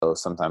So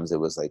sometimes it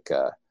was like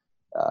a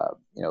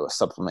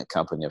supplement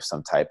company of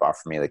some type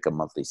offered me like a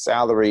monthly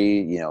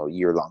salary,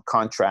 year-long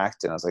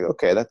contract. And I was like,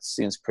 okay, that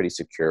seems pretty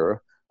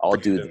secure. I'll For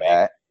you do to make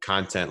that.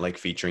 content like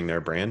featuring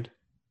their brand.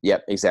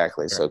 Yep,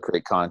 exactly. Sure. So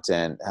create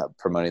content,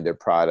 promoting their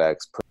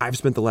products. I've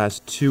spent the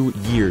last 2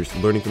 years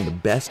learning from the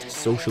best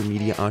social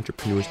media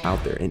entrepreneurs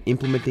out there and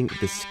implementing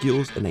the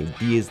skills and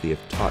ideas they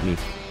have taught me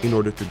in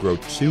order to grow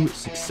 2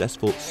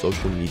 successful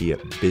social media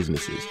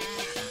businesses.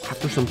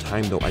 After some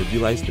time though, I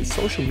realized that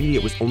social media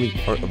was only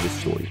part of the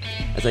story.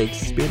 As I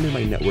expanded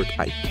my network,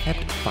 I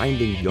kept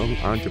finding young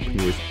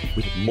entrepreneurs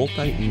with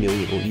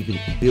multi-million or even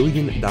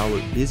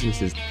billion-dollar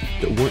businesses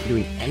that weren't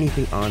doing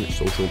anything on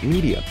social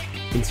media.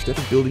 Instead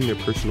of building their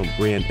personal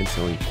brand and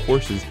selling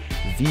courses,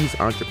 these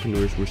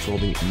entrepreneurs were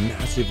solving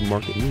massive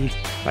market needs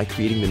by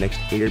creating the next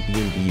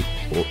Airbnb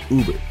or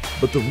Uber.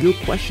 But the real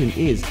question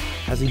is,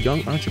 as a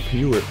young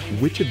entrepreneur,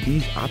 which of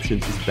these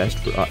options is best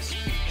for us?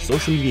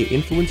 Social media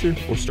influencer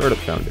or startup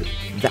founder?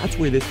 That's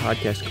where this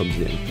podcast comes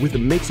in. With a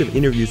mix of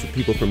interviews with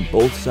people from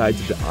both sides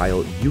of the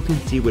aisle, you can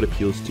see what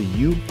appeals to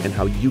you and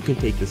how you can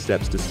take the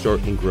steps to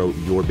start and grow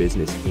your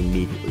business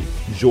immediately.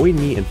 Join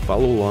me and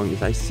follow along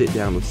as I sit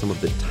down with some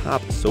of the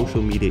top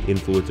social media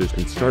influencers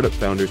and startup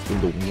founders in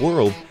the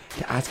world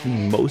to ask the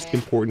most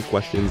important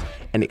questions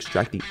and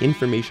extract the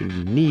information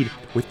you need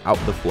without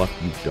the fluff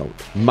you don't.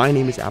 My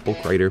name is Apple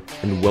Kreider,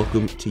 and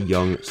welcome to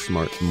Young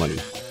Smart Money.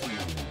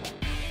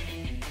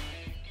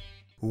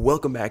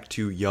 Welcome back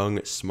to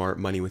Young Smart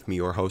Money with me,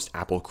 your host,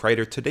 Apple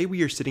Kreider. Today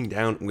we are sitting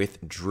down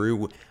with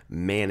Drew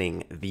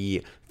Manning,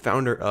 the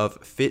founder of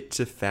Fit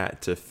to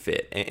Fat to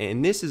Fit.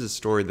 And this is a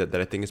story that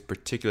I think is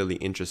particularly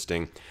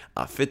interesting.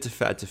 Fit to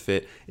Fat to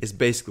Fit is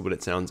basically what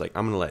it sounds like.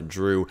 I'm going to let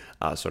Drew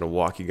sort of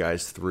walk you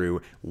guys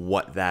through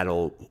what that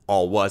all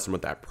was and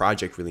what that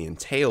project really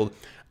entailed.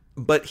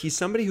 But he's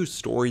somebody whose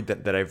story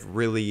that I've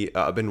really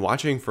been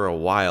watching for a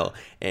while,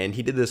 and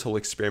he did this whole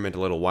experiment a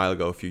little while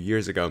ago, a few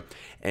years ago,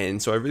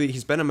 and so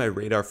he's been on my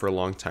radar for a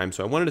long time,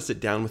 so I wanted to sit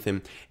down with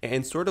him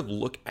and sort of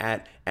look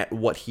at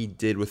what he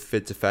did with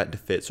Fit to Fat to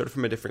Fit, sort of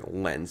from a different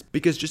lens,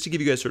 because just to give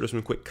you guys sort of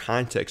some quick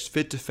context,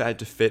 Fit to Fat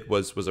to Fit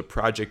was a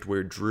project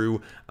where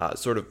Drew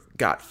sort of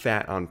got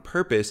fat on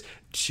purpose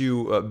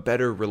to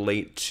better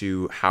relate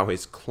to how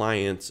his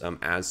clients,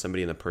 as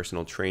somebody in the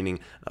personal training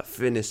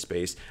fitness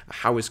space,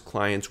 how his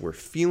clients were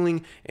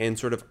feeling, and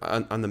sort of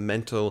on the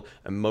mental,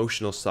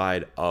 emotional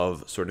side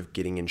of sort of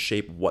getting in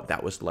shape, what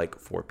that was like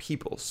for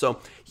people. So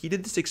he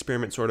did this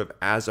experiment sort of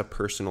as a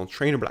personal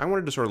trainer, but I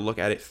wanted to sort of look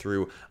at it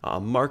through a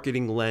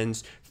marketing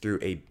lens, through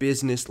a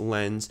business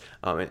lens,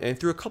 and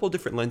through a couple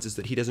different lenses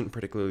that he doesn't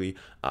particularly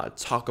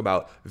talk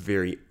about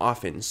very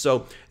often.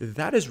 So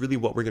that is really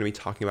what we're going to be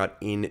talking about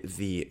in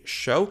the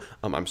show.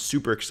 I'm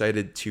super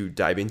excited to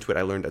dive into it.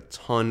 I learned a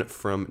ton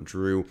from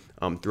Drew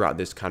throughout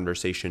this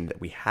conversation that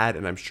we had,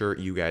 and I'm sure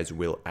you guys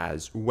will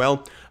as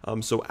well.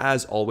 So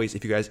as always,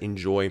 if you guys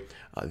enjoy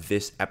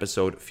this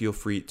episode, feel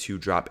free to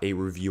drop a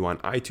review on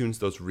iTunes.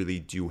 Those really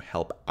do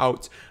help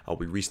out.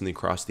 We recently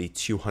crossed the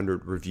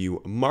 200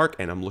 review mark,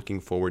 and I'm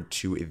looking forward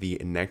to the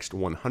next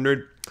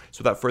 100. So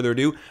without further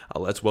ado,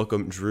 let's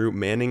welcome Drew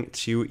Manning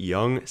to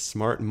Young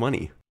Smart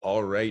Money.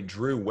 All right,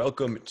 Drew,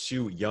 welcome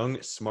to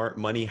Young Smart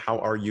Money. How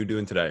are you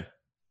doing today?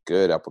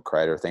 Good, Apple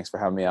Kreider. Thanks for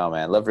having me on,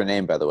 man. Love your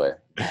name, by the way.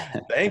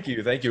 Thank you.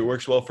 It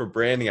works well for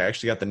branding. I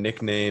actually got the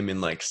nickname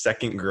in like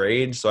second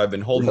grade, so I've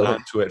been holding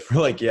on to it for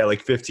like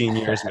 15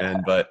 years,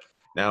 man. But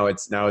now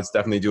it's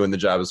definitely doing the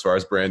job as far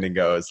as branding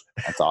goes.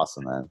 That's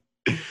awesome, man.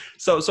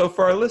 So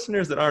for our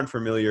listeners that aren't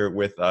familiar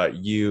with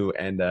you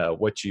and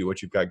what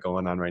you've got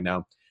going on right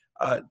now,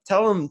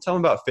 tell them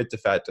about Fit to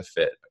Fat to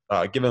Fit.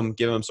 Give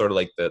them sort of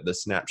like the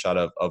snapshot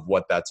of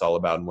what that's all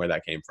about and where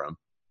that came from.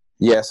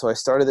 Yeah, so I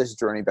started this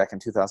journey back in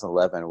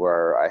 2011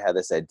 where I had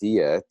this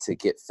idea to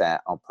get fat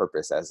on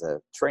purpose as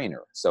a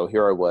trainer. So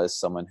here I was,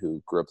 someone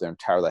who grew up their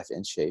entire life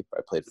in shape.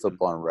 I played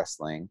football and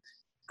wrestling,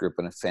 grew up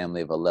in a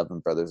family of 11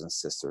 brothers and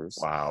sisters.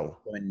 Wow.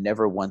 I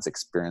never once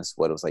experienced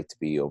what it was like to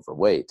be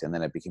overweight. And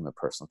then I became a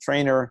personal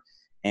trainer,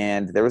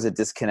 and there was a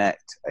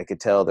disconnect. I could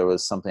tell there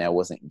was something I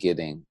wasn't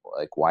getting,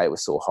 like why it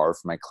was so hard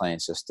for my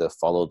clients just to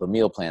follow the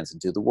meal plans and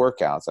do the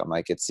workouts. I'm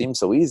like, it seems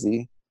so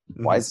easy.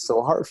 Why is it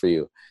so hard for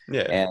you?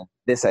 Yeah. And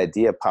this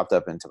idea popped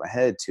up into my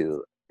head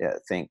to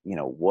think,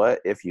 what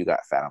if you got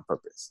fat on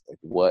purpose? Like,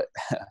 what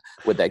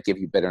would that give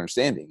you better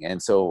understanding?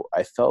 And so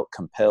I felt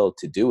compelled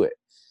to do it.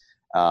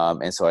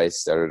 And so I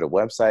started a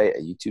website,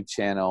 a YouTube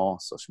channel,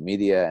 social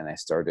media, and I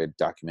started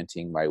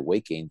documenting my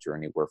weight gain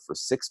journey, where for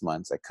 6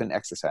 months I couldn't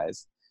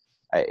exercise.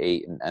 I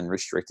ate an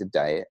unrestricted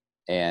diet,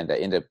 and I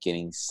ended up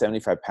gaining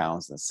 75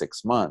 pounds in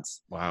 6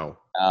 months. Wow.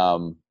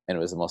 And it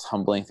was the most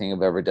humbling thing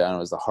I've ever done. It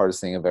was the hardest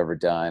thing I've ever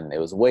done. It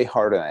was way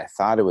harder than I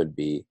thought it would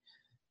be.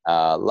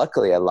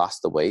 Luckily, I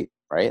lost the weight,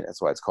 right?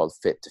 That's why it's called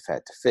Fit to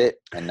Fat to Fit,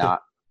 and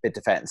not Fit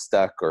to Fat and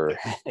Stuck, or,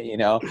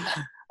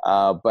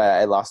 but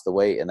I lost the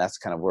weight, and that's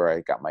kind of where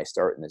I got my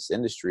start in this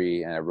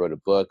industry. And I wrote a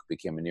book,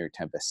 became a New York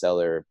Times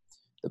bestseller.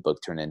 The book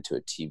turned into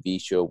a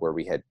TV show where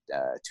we had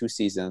 2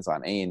 seasons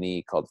on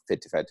A&E called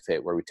Fit to Fat to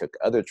Fit, where we took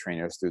other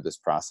trainers through this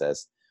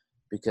process,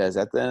 because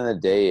at the end of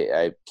the day,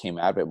 I came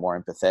out of it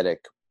more empathetic,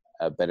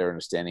 a better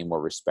understanding,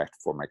 more respect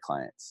for my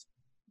clients.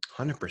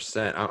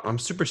 100%. I'm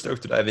super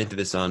stoked to dive into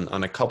this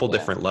on a couple Yeah.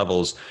 different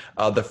levels.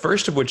 The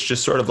first of which,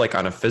 just sort of like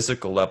on a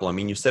physical level. I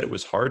mean, you said it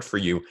was hard for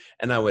you,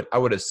 and I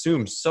would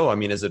assume so. I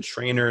mean, as a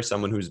trainer,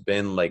 someone who's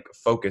been like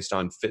focused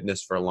on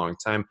fitness for a long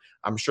time,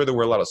 I'm sure there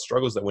were a lot of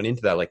struggles that went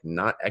into that, like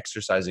not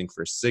exercising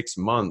for 6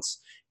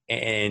 months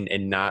and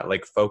not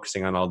like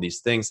focusing on all these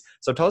things.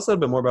 So tell us a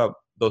little bit more about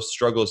those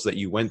struggles that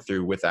you went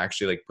through with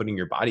actually like putting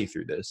your body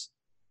through this.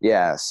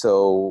 Yeah.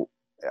 So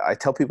I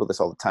tell people this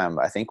all the time.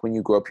 I think when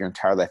you grow up your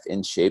entire life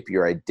in shape,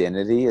 your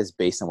identity is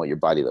based on what your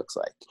body looks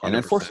like. 100%. And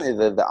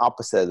unfortunately, the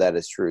opposite of that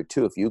is true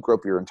too. If you grow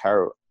up your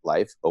entire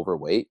life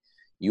overweight,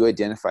 you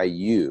identify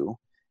you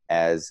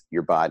as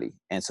your body.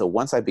 And so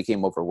once I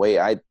became overweight,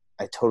 I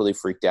totally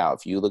freaked out.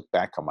 If you look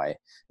back on my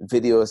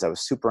videos, I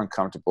was super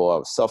uncomfortable. I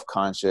was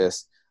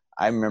self-conscious.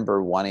 I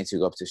remember wanting to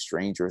go up to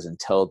strangers and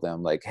tell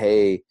them like,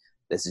 hey,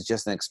 this is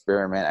just an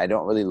experiment. I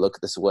don't really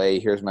look this way.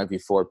 Here's my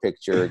before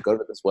picture. Go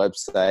to this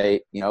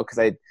website, because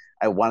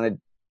I wanted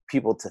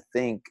people to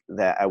think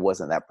that I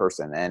wasn't that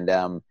person.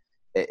 And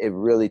it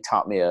really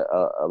taught me a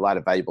lot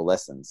of valuable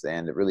lessons,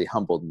 and it really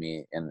humbled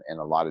me in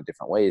a lot of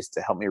different ways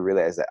to help me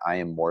realize that I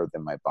am more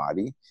than my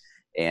body.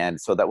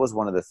 And so that was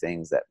one of the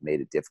things that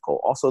made it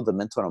difficult. Also, the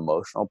mental and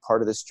emotional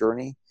part of this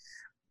journey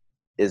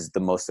is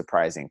the most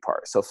surprising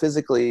part. So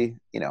physically,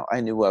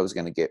 I knew I was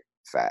going to get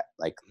fat.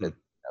 Like,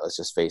 let's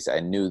just face it, I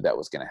knew that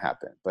was going to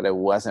happen, but I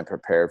wasn't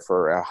prepared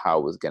for how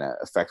it was going to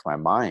affect my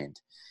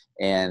mind.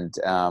 And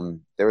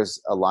there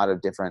was a lot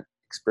of different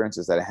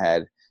experiences that I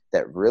had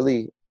that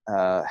really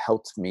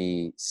helped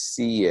me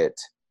see it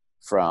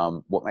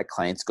from what my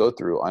clients go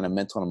through on a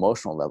mental and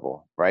emotional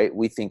level, right?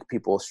 We think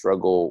people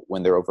struggle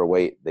when they're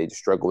overweight. They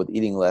just struggle with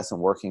eating less and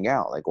working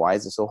out. Like, why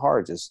is it so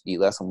hard? Just eat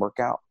less and work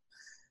out.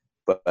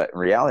 But in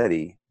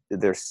reality,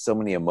 there's so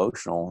many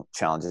emotional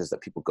challenges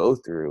that people go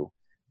through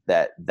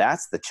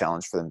that's the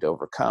challenge for them to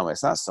overcome.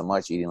 It's not so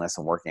much eating less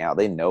and working out.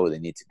 They know they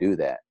need to do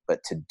that.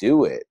 But to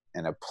do it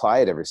and apply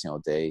it every single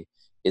day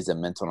is a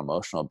mental and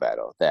emotional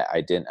battle that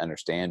I didn't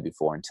understand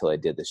before until I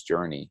did this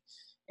journey.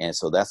 And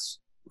so that's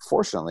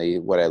fortunately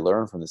what I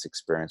learned from this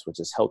experience, which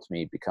has helped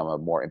me become a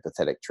more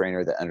empathetic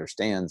trainer that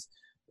understands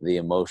the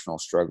emotional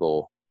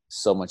struggle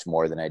so much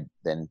more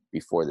than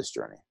before this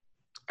journey.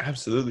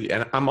 Absolutely.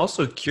 And I'm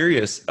also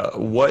curious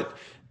what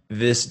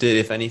this did,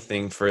 if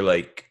anything, for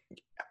like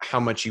how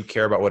much you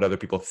care about what other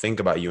people think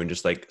about you and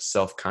just like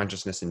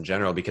self-consciousness in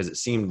general, because it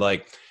seemed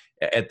like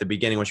at the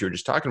beginning, what you were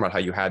just talking about, how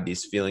you had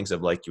these feelings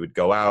of like, you would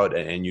go out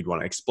and you'd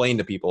want to explain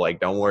to people, like,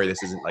 don't worry,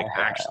 this isn't like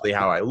actually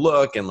how I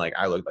look. And like,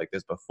 I looked like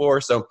this before.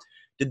 So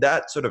did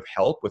that sort of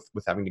help with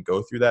having to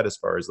go through that as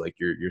far as like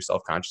your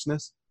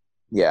self-consciousness?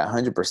 Yeah,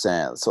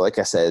 100%. So like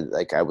I said,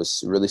 like I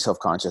was really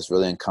self-conscious,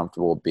 really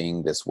uncomfortable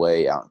being this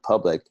way out in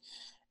public.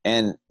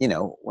 And,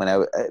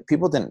 when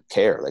people didn't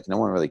care, like no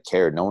one really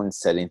cared. No one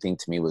said anything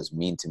to me was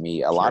mean to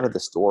me. A lot of the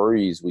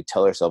stories we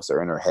tell ourselves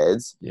are in our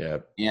heads. Yeah.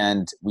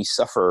 And we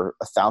suffer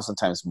 1,000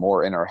 times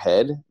more in our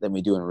head than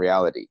we do in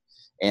reality.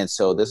 And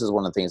so this is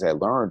one of the things I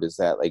learned is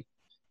that like,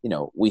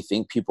 we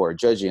think people are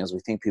judging us. We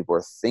think people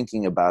are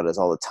thinking about us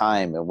all the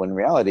time. And when in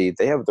reality,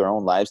 they have their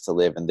own lives to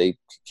live and they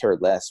care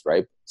less,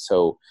 right?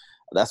 So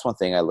that's one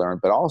thing I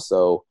learned. But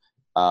also,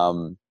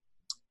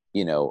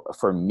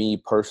 for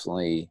me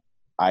personally,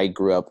 I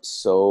grew up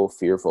so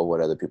fearful of what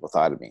other people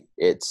thought of me.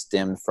 It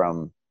stemmed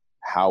from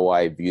how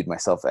I viewed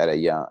myself at a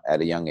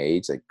young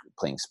age, like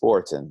playing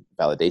sports and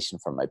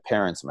validation from my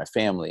parents and my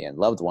family and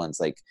loved ones.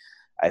 Like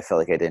I felt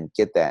like I didn't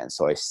get that. And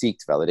so I sought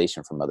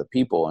validation from other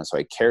people. And so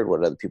I cared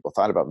what other people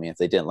thought about me. If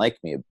they didn't like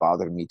me, it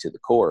bothered me to the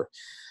core.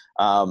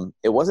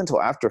 It wasn't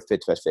until after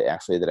Fit to Fit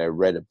actually that I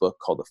read a book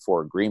called The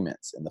 4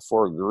 Agreements. And The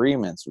 4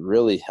 Agreements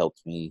really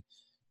helped me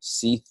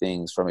see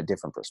things from a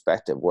different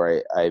perspective,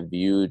 where I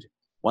viewed,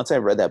 once I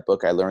read that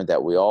book, I learned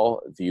that we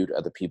all viewed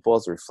other people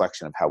as a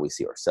reflection of how we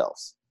see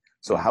ourselves.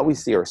 So how we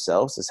see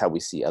ourselves is how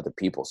we see other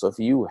people. So if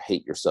you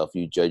hate yourself,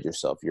 you judge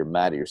yourself, you're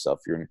mad at yourself,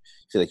 you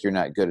feel like you're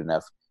not good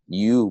enough,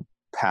 you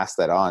pass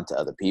that on to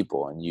other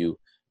people and you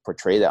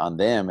portray that on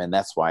them. And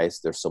that's why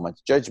there's so much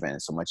judgment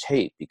and so much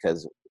hate,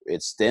 because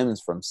it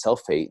stems from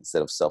self-hate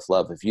instead of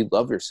self-love. If you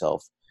love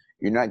yourself,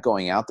 you're not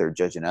going out there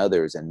judging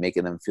others and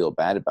making them feel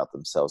bad about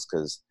themselves,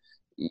 because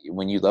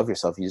when you love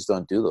yourself, you just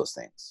don't do those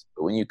things.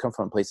 But when you come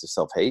from a place of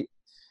self-hate,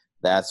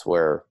 that's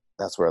where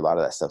a lot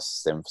of that stuff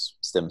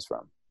stems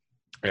from.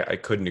 Yeah, I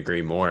couldn't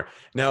agree more.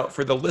 Now,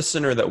 for the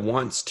listener that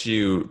wants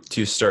to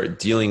start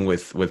dealing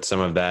with some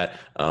of that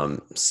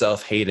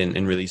self-hate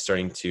and really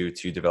starting to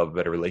develop a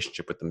better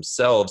relationship with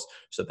themselves,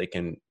 so they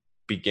can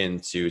begin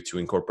to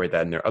incorporate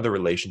that in their other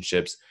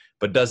relationships,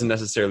 but doesn't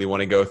necessarily want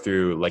to go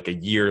through like a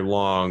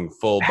year-long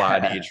full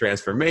body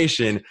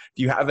transformation,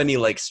 do you have any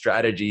like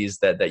strategies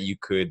that you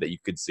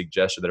could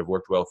suggest or that have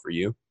worked well for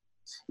you?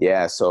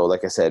 Yeah. So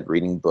like I said,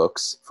 reading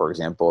books, for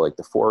example, like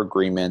The 4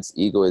 Agreements,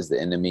 Ego is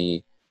the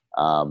Enemy,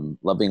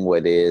 Loving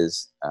What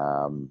Is,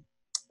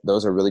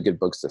 those are really good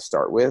books to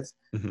start with,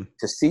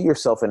 to see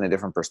yourself in a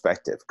different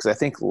perspective. Because I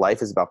think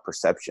life is about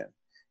perception.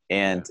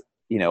 And,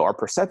 our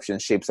perception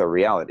shapes our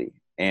reality,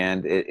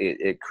 and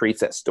it creates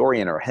that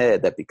story in our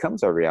head that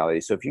becomes our reality.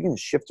 So if you can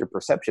shift your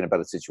perception about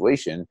a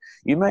situation,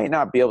 you might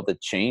not be able to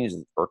change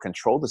or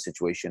control the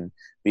situation,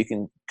 but you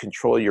can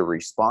control your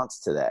response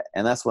to that.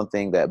 And that's one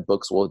thing that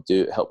books will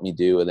help me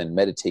do. And then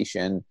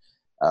meditation,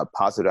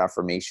 positive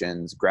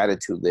affirmations,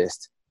 gratitude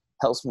list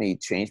helps me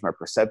change my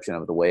perception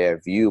of the way I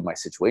view my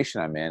situation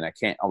I'm in. I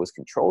can't always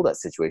control that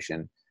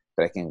situation,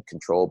 but I can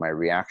control my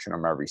reaction or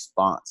my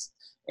response.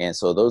 And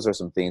so those are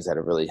some things that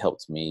have really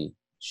helped me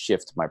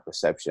shift my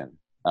perception,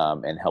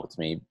 and helped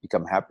me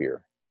become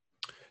happier.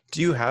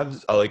 Do you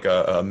have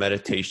a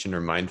meditation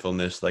or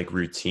mindfulness like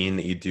routine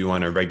that you do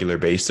on a regular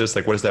basis?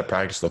 Like, what does that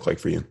practice look like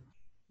for you?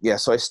 Yeah.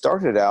 So I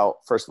started out,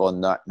 first of all,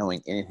 not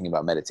knowing anything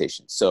about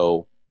meditation.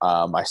 So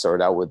I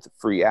started out with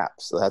free apps.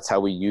 So that's how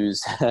we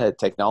use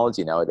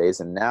technology nowadays.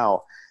 And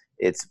now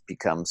it's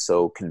become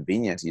so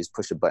convenient to just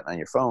push a button on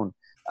your phone.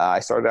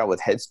 I started out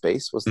with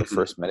Headspace was the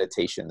first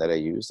meditation that I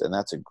used. And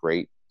that's a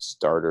great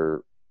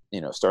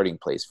starting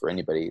place for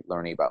anybody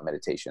learning about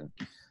meditation.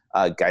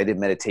 Guided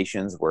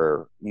meditations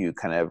where you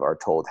kind of are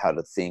told how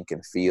to think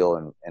and feel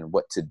and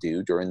what to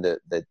do during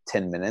the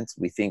 10 minutes.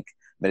 We think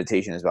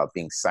meditation is about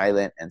being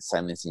silent and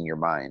silencing your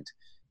mind.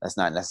 That's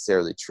not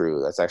necessarily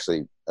true. That's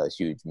actually a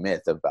huge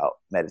myth about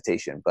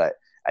meditation. But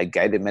a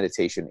guided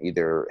meditation,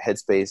 either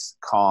Headspace,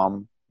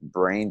 Calm,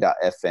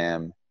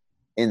 Brain.fm,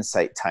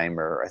 Insight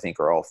Timer, I think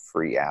are all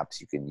free apps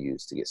you can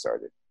use to get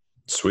started.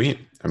 Sweet.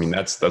 I mean,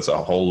 that's a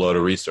whole load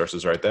of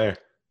resources right there.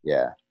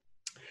 Yeah.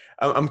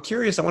 I'm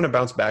curious. I want to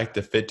bounce back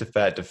to Fit to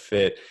Fat to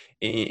Fit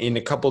in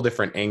a couple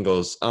different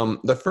angles.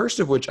 The first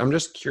of which, I'm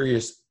just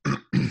curious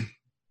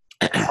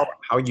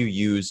how you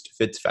used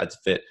Fit to Fat to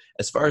Fit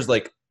as far as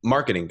like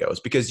marketing goes,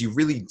 because you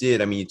really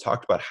did. I mean, you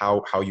talked about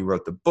how you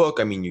wrote the book.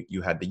 I mean,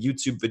 you had the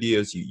YouTube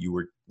videos. You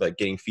were like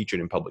getting featured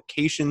in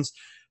publications.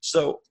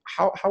 So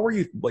how were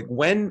you, like,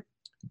 when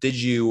did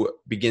you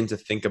begin to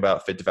think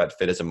about Fit to Fat to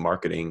Fit as a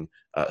marketing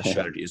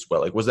strategy as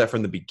well? Like, was that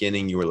from the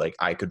beginning you were like,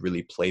 I could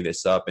really play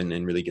this up and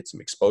really get some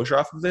exposure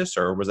off of this?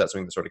 Or was that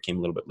something that sort of came a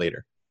little bit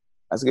later?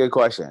 That's a good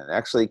question. It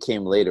actually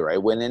came later. I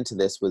went into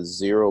this with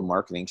zero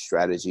marketing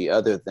strategy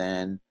other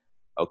than,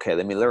 okay,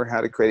 let me learn how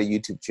to create a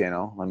YouTube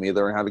channel. Let me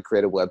learn how to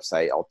create a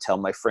website. I'll tell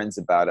my friends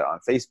about it on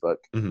Facebook,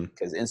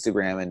 because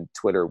Instagram and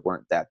Twitter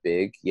weren't that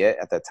big yet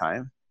at that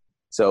time.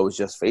 So it was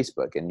just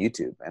Facebook and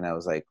YouTube. And I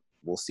was like,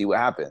 we'll see what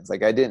happens.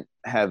 Like, I didn't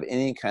have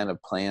any kind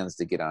of plans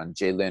to get on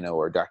Jay Leno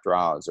or Dr.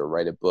 Oz or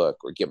write a book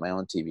or get my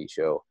own TV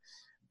show.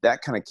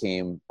 That kind of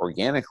came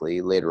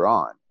organically later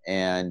on.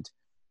 And,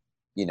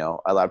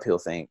 a lot of people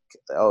think,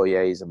 oh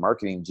yeah, he's a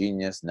marketing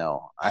genius.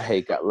 No,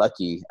 I got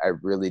lucky. I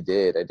really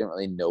did. I didn't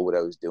really know what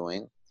I was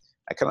doing.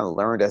 I kind of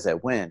learned as I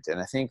went.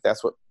 And I think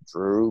that's what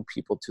drew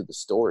people to the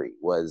story,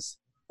 was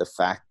the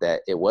fact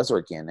that it was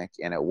organic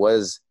and it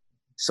was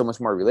so much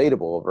more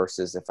relatable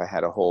versus if I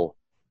had a whole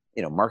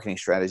marketing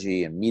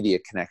strategy and media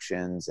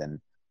connections and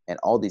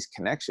all these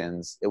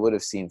connections, it would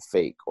have seemed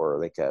fake or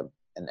like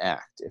an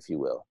act, if you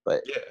will.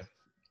 But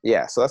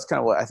yeah, so that's kind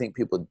of what I think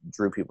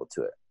drew people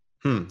to it.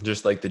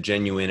 Just like the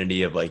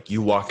genuinity of like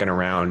you walking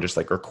around, just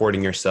like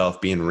recording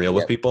yourself, being real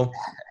with people.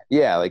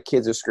 Yeah, like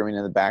kids are screaming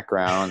in the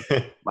background.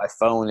 My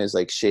phone is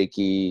like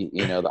shaky.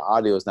 The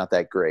audio is not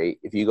that great.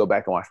 If you go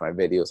back and watch my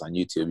videos on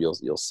YouTube,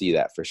 you'll see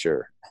that for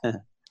sure.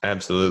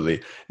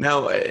 Absolutely.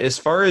 Now, as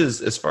far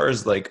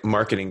as like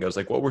marketing goes,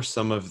 like what were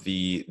some of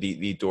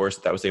the doors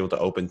that was able to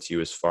open to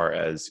you as far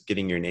as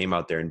getting your name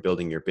out there and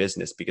building your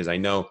business? Because I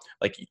know,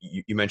 like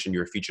you mentioned, you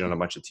were featured on a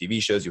bunch of TV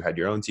shows. You had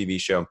your own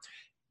TV show.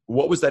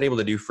 What was that able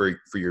to do for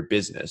your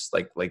business?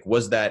 Like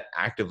was that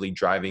actively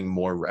driving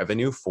more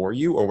revenue for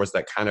you, or was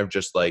that kind of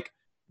just like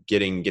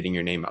getting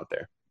your name out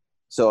there?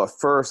 So at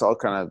first, I'll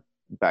kind of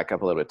back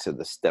up a little bit to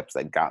the steps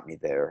that got me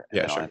there,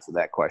 and I'll answer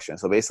that question.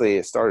 So basically,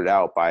 it started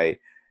out by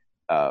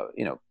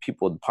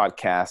people with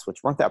podcasts, which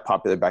weren't that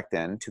popular back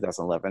then,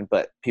 2011,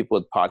 but people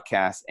with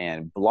podcasts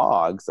and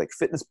blogs, like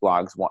fitness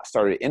blogs,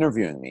 started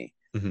interviewing me.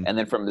 And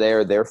then from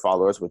there, their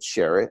followers would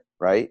share it,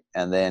 right?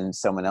 And then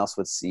someone else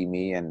would see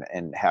me and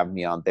have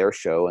me on their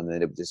show, and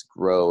then it would just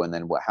grow. And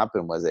then what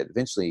happened was it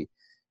eventually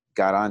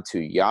got onto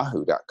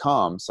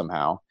yahoo.com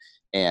somehow.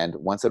 And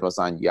once it was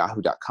on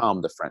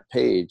yahoo.com, the front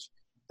page,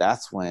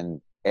 that's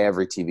when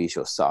every TV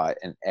show saw it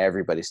and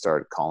everybody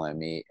started calling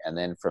me. And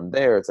then from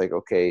there, it's like,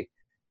 okay,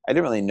 I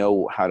didn't really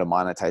know how to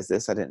monetize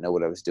this. I didn't know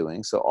what I was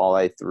doing. So all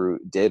I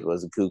did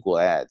was Google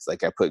ads.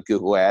 Like I put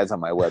Google ads on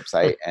my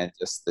website, and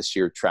just the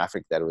sheer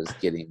traffic that it was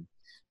getting,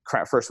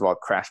 first of all,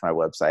 crashed my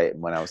website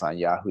when I was on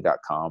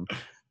yahoo.com.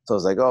 So I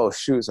was like, oh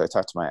shoot. So I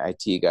talked to my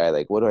IT guy,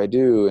 like, what do I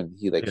do? And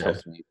he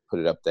helped me put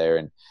it up there.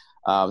 And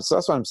so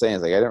that's what I'm saying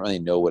is like, I didn't really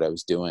know what I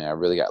was doing. I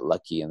really got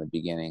lucky in the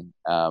beginning.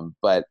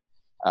 But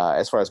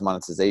as far as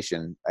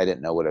monetization, I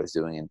didn't know what I was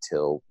doing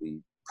until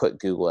we put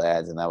Google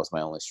ads, and that was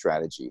my only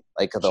strategy.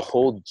 Like the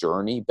whole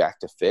journey back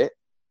to fit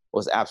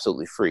was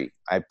absolutely free.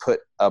 I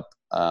put up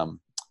on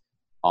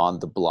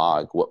the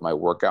blog what my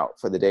workout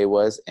for the day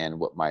was and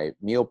what my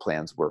meal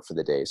plans were for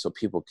the day, so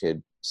people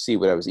could see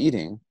what I was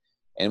eating,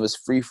 and it was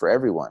free for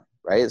everyone,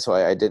 right? So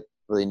I didn't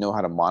really know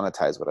how to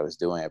monetize what I was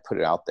doing. I put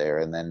it out there,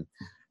 and then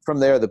from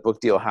there, the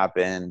book deal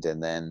happened,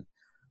 and then,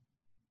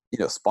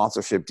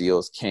 sponsorship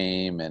deals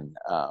came, and,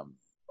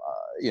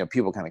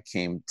 people kind of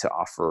came to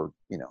offer,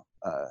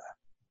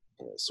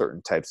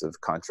 certain types of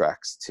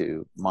contracts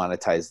to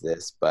monetize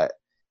this. But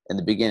in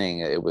the beginning,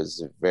 it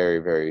was very,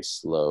 very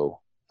slow.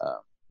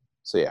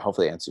 So yeah,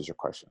 hopefully it answers your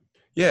question.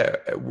 Yeah.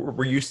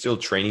 Were you still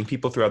training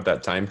people throughout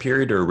that time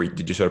period, or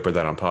did you sort of put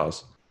that on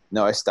pause?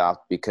 No, I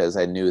stopped because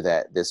I knew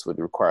that this would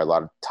require a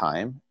lot of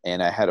time,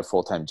 and I had a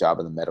full-time job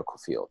in the medical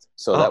field.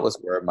 So that was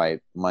where my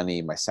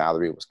money, my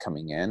salary was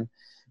coming in.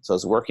 So I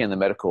was working in the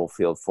medical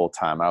field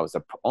full-time. I was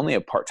only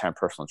a part-time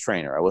personal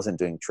trainer. I wasn't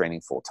doing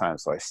training full-time.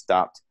 So I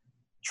stopped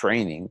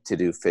training to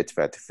do Fit to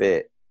Fat to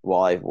Fit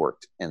while I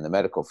worked in the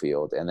medical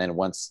field. And then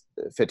once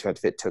Fit to Fat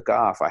to Fit took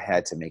off, I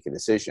had to make a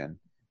decision.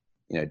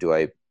 Do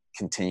I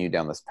continue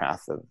down this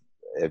path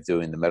of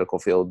doing the medical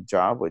field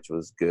job, which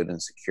was good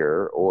and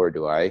secure, or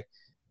do I,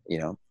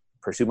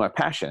 pursue my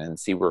passion and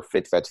see where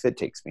Fit to Fat to Fit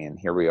takes me? And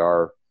here we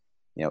are,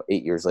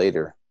 8 years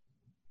later.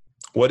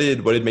 What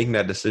did making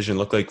that decision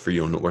look like for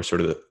you, and what were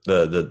sort of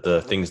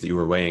the things that you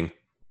were weighing?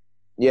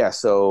 Yeah.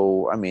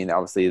 So,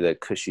 obviously the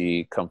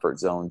cushy comfort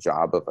zone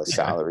job of a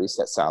salary,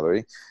 set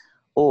salary,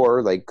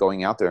 or like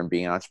going out there and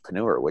being an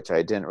entrepreneur, which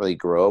I didn't really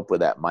grow up with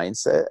that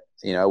mindset.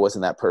 I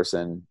wasn't that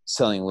person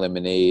selling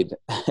lemonade,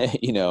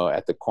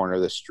 at the corner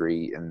of the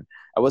street. And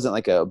I wasn't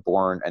like a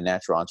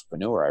natural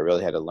entrepreneur. I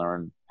really had to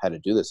learn how to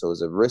do this. So it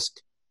was a risk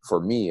for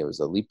me. It was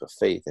a leap of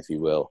faith, if you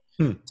will,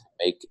 to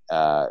make,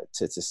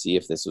 to see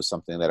if this was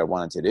something that I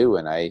wanted to do.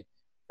 And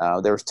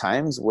there was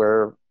times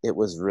where it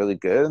was really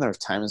good, and there was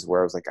times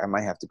where I was like, I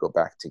might have to go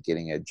back to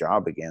getting a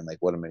job again. Like,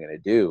 what am I going to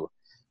do?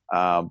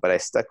 But I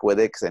stuck with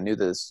it because I knew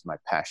this was my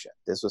passion.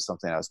 This was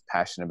something I was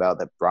passionate about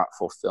that brought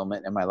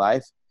fulfillment in my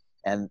life,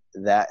 and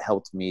that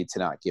helped me to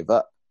not give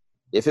up.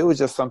 If it was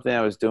just something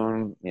I was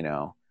doing,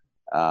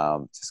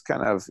 just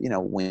kind of,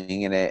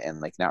 winging it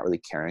and like not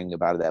really caring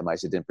about it that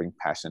much, it didn't bring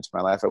passion into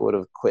my life, I would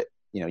have quit,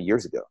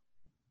 years ago.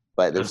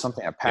 But there was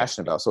something I'm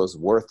passionate about, so it was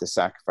worth the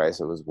sacrifice.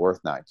 It was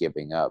worth not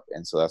giving up,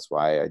 and so that's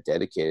why I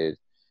dedicated,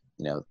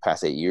 the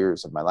past 8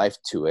 years of my life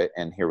to it,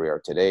 and here we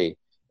are today.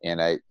 And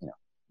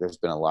there's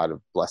been a lot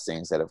of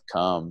blessings that have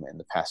come in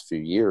the past few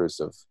years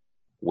of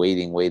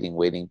waiting,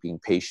 being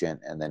patient,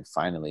 and then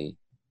finally,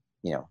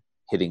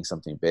 hitting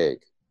something big.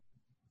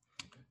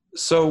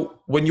 So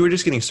when you were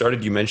just getting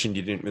started, you mentioned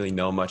you didn't really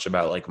know much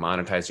about like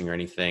monetizing or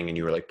anything, and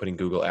you were like putting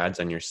Google ads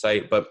on your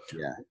site. But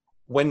yeah,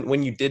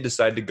 when you did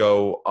decide to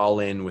go all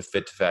in with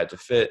Fit to Fat to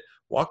Fit,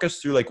 walk us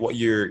through like what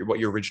your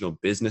original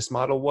business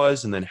model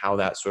was, and then how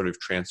that sort of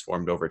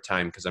transformed over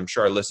time. Because I'm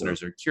sure our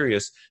listeners are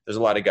curious. There's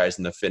a lot of guys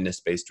in the fitness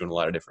space doing a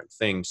lot of different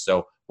things.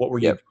 So what were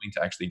you doing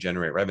to actually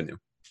generate revenue?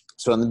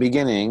 So in the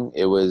beginning,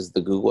 it was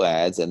the Google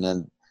ads, and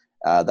then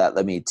that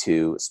led me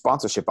to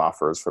sponsorship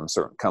offers from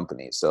certain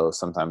companies. So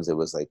sometimes it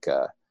was like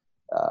a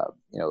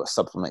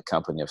supplement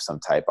company of some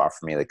type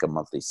offered me like a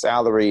monthly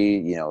salary,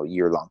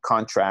 year-long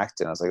contract.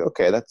 And I was like,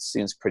 okay, that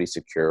seems pretty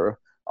secure.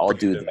 I'll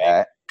do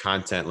that.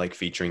 Content like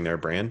featuring their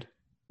brand.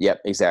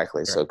 Yep,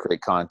 exactly. Sure. So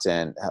create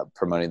content,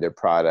 promoting their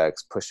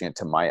products, pushing it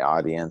to my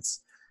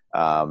audience.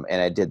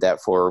 And I did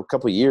that for a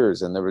couple of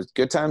years, and there was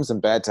good times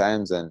and bad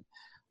times. And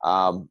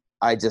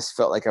I just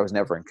felt like I was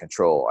never in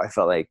control. I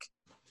felt like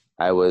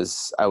I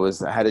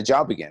had a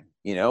job again,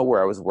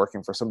 where I was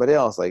working for somebody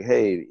else. Like,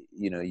 hey,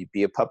 you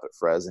be a puppet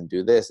for us and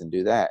do this and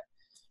do that.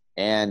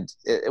 And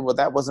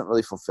that wasn't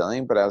really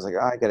fulfilling, but I was like,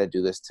 I got to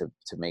do this to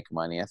make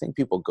money. I think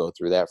people go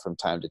through that from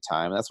time to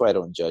time. That's why I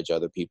don't judge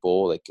other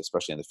people, like,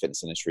 especially in the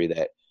fitness industry,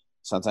 that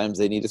sometimes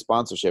they need a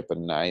sponsorship,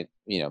 and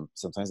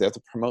sometimes they have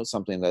to promote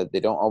something that they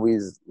don't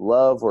always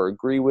love or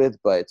agree with,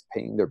 but it's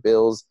paying their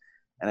bills.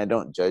 And I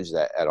don't judge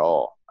that at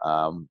all.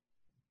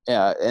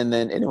 And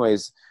then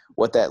anyways,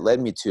 what that led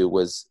me to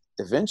was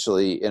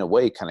eventually, in a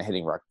way, kind of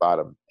hitting rock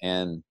bottom.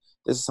 And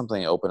this is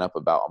something I open up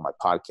about on my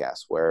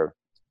podcast, where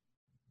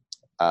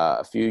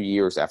a few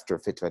years after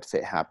Fit to Fat to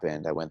Fit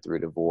happened, I went through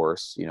a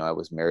divorce. I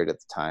was married at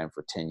the time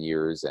for 10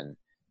 years, and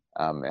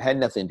it had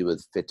nothing to do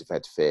with Fit to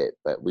Fat to Fit,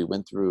 but we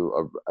went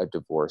through a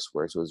divorce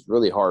where it was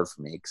really hard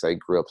for me because I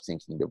grew up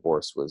thinking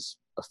divorce was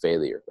a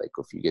failure. Like,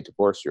 if you get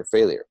divorced, you're a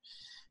failure.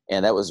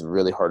 And that was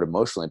really hard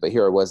emotionally. But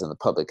here I was in the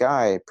public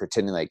eye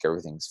pretending like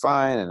everything's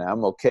fine and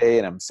I'm okay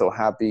and I'm so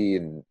happy,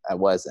 and I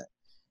wasn't.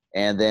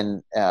 And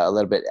then a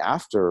little bit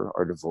after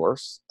our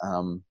divorce,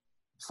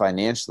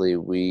 financially,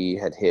 we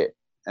had hit,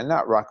 and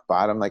not rock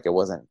bottom, like I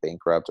wasn't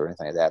bankrupt or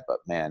anything like that, but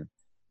man,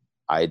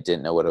 I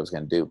didn't know what I was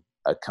going to do.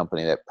 A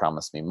company that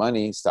promised me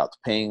money stopped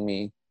paying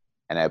me,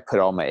 and I put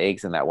all my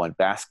eggs in that one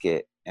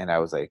basket, and I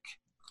was like,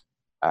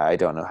 I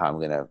don't know how I'm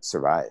going to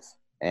survive.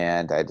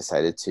 And I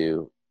decided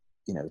to,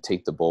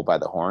 take the bull by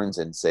the horns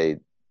and say,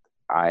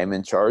 I'm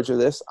in charge of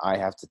this. I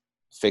have to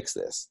fix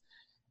this.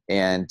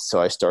 And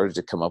so I started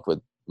to come up with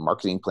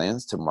marketing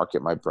plans to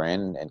market my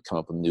brand and come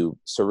up with new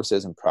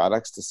services and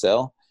products to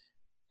sell.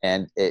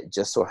 And it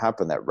just so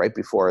happened that right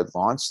before I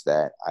launched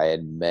that, I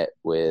had met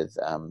with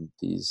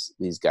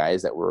these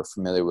guys that were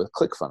familiar with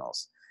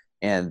ClickFunnels.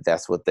 And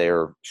that's what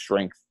their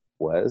strength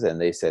was.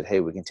 And they said, hey,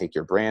 we can take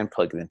your brand,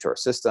 plug it into our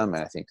system,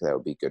 and I think that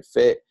would be a good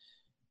fit.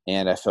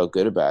 And I felt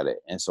good about it.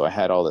 And so I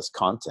had all this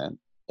content,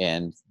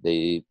 and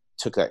they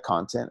took that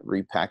content,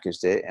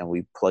 repackaged it, and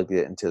we plugged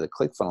it into the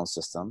ClickFunnels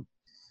system.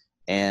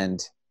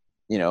 And,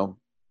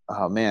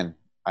 oh man,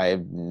 I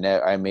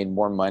made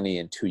more money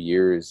in 2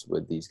 years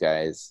with these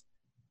guys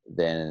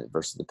than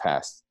versus the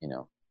past,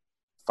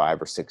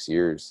 5 or 6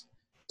 years,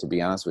 to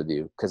be honest with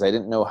you, because I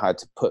didn't know how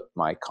to put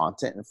my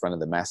content in front of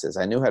the masses.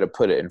 I knew how to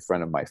put it in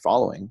front of my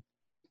following.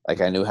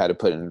 Like I knew how to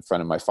put it in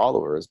front of my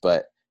followers,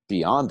 but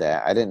beyond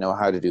that, I didn't know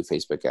how to do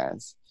Facebook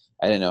ads.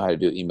 I didn't know how to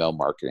do email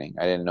marketing.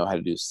 I didn't know how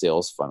to do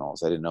sales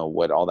funnels. I didn't know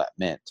what all that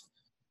meant.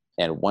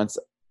 And once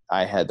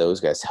I had those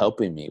guys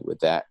helping me with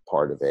that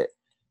part of it,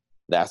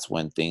 that's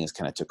when things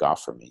kind of took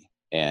off for me.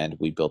 And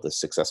we built a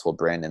successful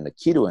brand in the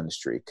keto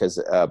industry,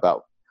 because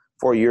about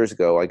 4 years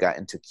ago, I got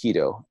into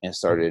keto and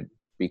started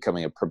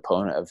becoming a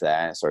proponent of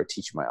that and started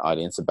teaching my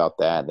audience about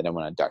that. Then I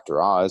went on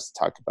Dr. Oz to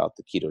talk about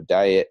the keto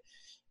diet,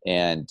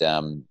 and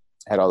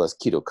had all this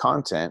keto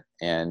content,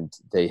 and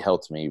they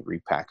helped me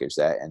repackage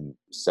that and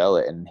sell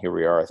it. And here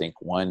we are. I think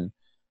one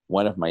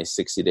of my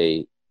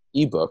 60-day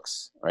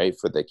ebooks, right,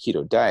 for the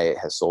keto diet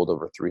has sold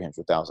over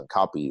 300,000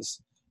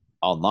 copies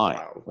online,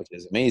 which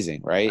is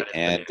amazing, right?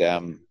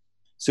 And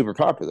super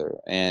popular.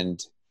 And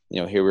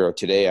here we are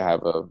today. I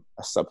have a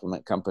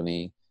supplement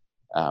company.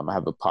 I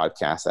have a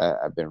podcast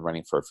I've been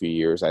running for a few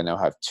years. I now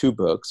have 2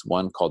 books,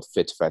 one called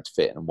Fit to Fat to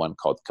Fit and one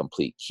called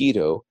Complete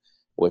Keto,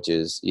 which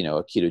is, a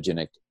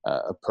ketogenic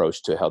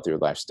approach to a healthier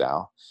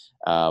lifestyle.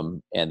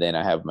 And then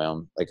I have my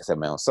own, like I said,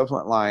 my own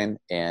supplement line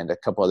and a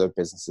couple other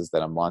businesses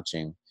that I'm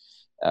launching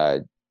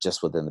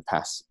just within the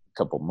past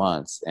couple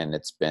months. And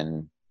it's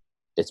been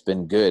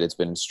good. It's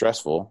been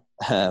stressful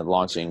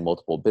launching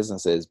multiple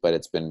businesses, but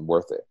it's been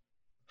worth it.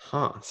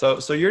 Huh.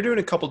 So you're doing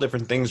a couple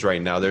different things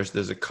right now.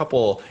 There's a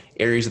couple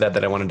areas of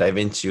that I want to dive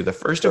into. The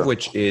first of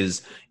which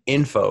is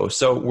info.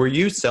 So were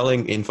you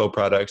selling info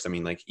products? I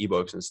mean, like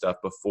ebooks and stuff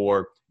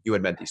before you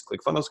had met these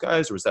ClickFunnels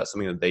guys, or was that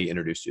something that they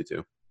introduced you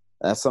to?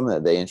 That's something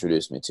that they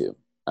introduced me to.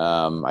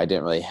 I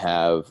didn't really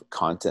have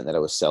content that I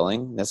was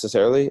selling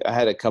necessarily. I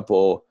had a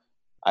couple.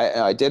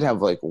 I did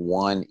have like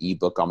one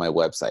ebook on my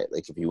website.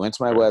 Like if you went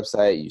to my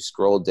website, you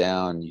scrolled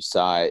down, you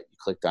saw it, you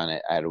clicked on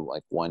it, I had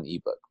like one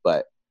ebook,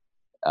 but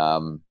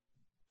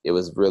it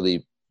was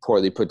really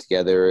poorly put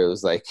together. It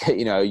was like,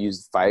 I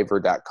used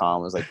Fiverr.com.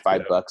 It was like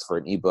 $5 for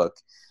an ebook.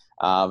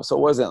 So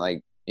it wasn't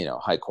like,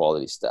 high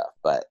quality stuff,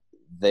 but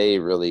they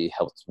really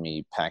helped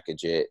me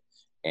package it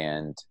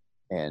and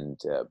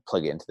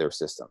plug it into their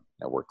system.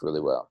 It worked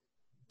really well.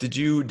 Did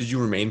you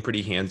remain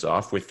pretty hands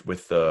off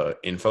with the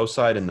info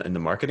side and the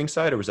marketing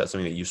side, or was that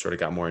something that you sort of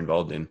got more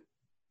involved in?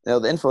 No,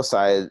 the info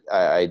side,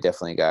 I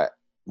definitely got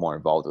more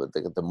involved with.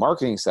 The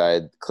marketing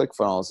side,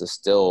 ClickFunnels is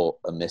still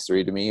a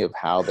mystery to me of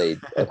how they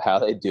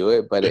do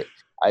it, but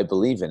I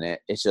believe in it.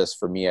 It's just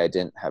for me, I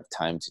didn't have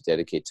time to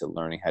dedicate to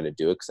learning how to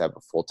do it, because I have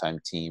a full-time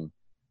team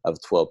of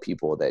 12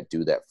 people that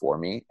do that for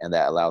me, and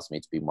that allows me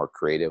to be more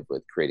creative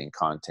with creating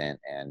content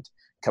and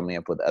coming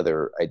up with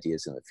other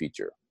ideas in the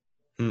future.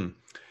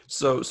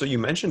 So you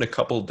mentioned a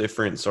couple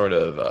different sort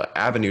of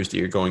avenues that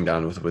you're going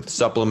down with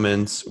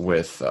supplements,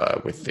 with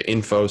the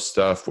info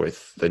stuff,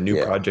 with the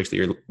new projects that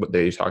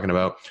you're talking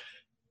about.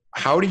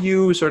 How do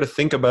you sort of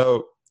think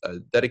about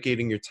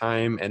dedicating your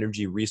time,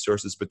 energy,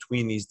 resources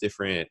between these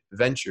different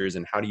ventures,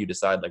 and how do you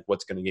decide like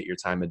what's going to get your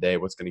time of day,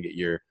 what's going to get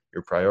your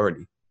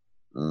priority?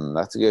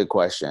 That's a good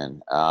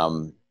question,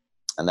 and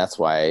that's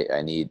why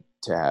I need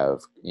to have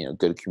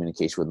good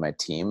communication with my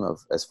team of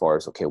as far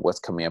as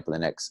what's coming up in the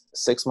next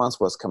 6 months,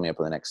 what's coming up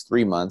in the next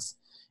 3 months,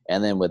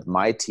 and then with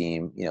my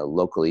team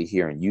locally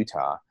here in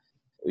Utah,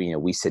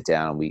 we sit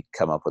down and we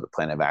come up with a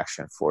plan of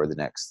action for the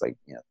next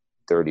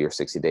 30 or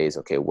 60 days.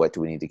 Okay, what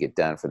do we need to get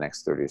done for the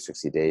next 30 or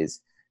 60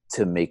 days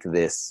to make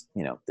this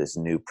this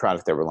new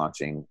product that we're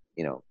launching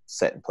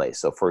set in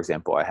place? So for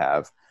example, I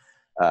have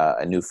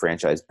a new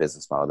franchise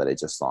business model that I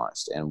just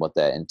launched, and what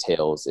that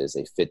entails is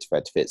a Fit to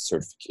Fat to Fit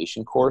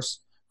certification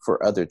course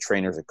for other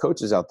trainers or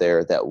coaches out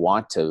there that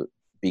want to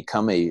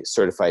become a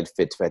certified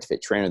Fit to Fat to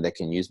Fit trainer that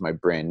can use my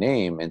brand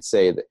name and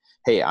say that,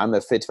 hey, I'm a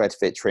Fit to Fat to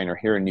Fit trainer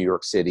here in New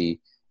York City,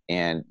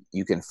 and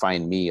you can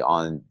find me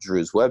on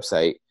Drew's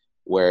website,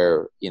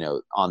 where,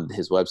 on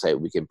his website,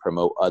 we can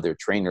promote other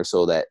trainers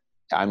so that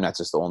I'm not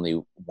just the only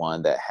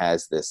one that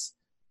has this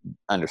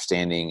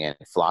understanding and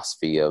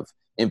philosophy of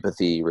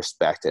empathy,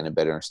 respect, and a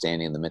better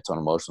understanding of the mental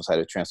and emotional side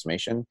of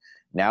transformation.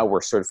 Now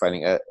we're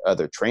certifying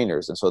other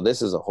trainers. And so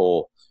this is a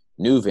whole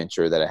new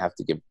venture that I have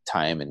to give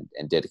time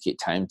and dedicate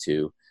time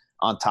to,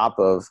 on top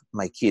of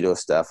my keto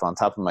stuff, on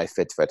top of my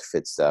Fit to Fat to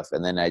Fit stuff.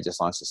 And then I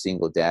just launched a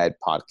single dad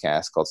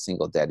podcast called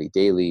Single Daddy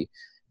Daily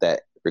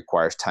that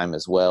requires time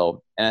as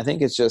well. And I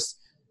think it's just,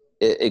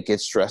 it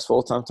gets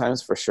stressful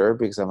sometimes for sure,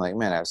 because I'm like,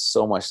 man, I have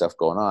so much stuff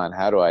going on.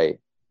 How do I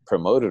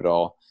promote it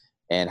all?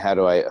 And how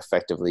do I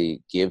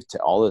effectively give to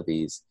all of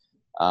these?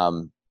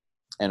 And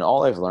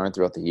all I've learned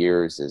throughout the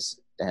years is,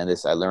 and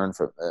this I learned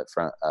from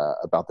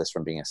about this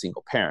from being a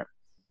single parent,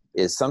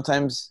 is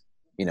sometimes,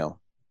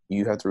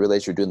 you have to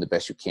realize you're doing the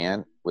best you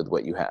can with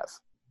what you have,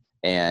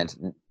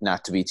 and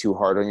not to be too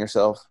hard on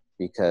yourself,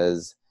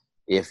 because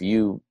if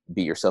you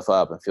beat yourself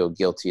up and feel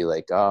guilty,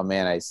 like, oh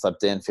man, I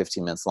slept in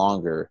 15 minutes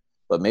longer,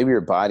 but maybe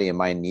your body and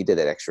mind needed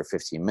that extra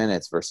 15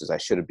 minutes versus I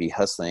should be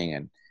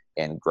hustling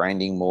and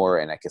grinding more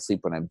and I can sleep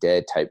when I'm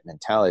dead type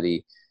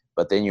mentality.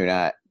 But then you're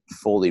not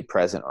fully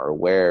present or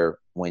aware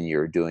when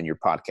you're doing your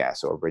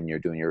podcast or when you're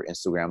doing your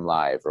Instagram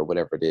live or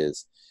whatever it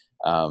is.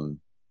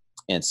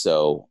 And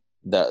so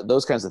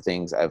those kinds of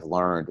things I've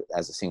learned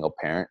as a single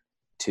parent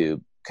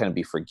to kind of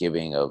be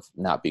forgiving of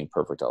not being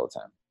perfect all the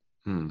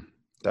time.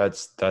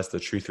 That's the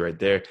truth right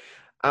there.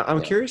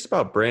 I'm curious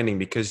about branding,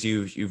 because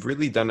you've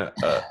really done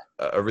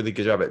a really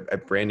good job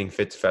at branding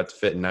Fit to Fat to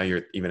Fit, and now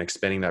you're even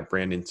expanding that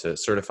brand into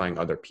certifying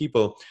other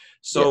people.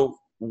 So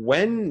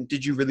when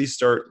did you really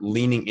start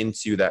leaning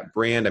into that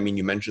brand? I mean,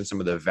 you mentioned some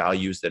of the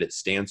values that it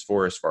stands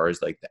for as far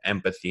as like the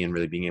empathy and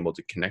really being able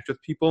to connect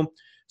with people.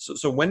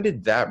 So when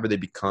did that really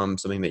become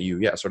something that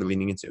you started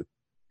leaning into?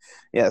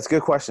 Yeah, it's a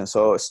good question.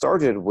 So it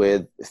started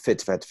with Fit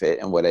to Fat to Fit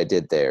and what I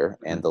did there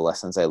and the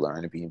lessons I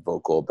learned and being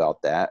vocal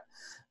about that.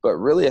 But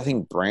really, I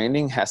think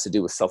branding has to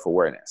do with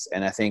self-awareness.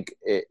 And I think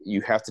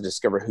you have to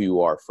discover who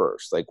you are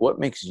first. Like, what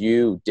makes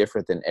you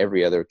different than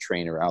every other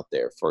trainer out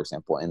there, for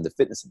example, in the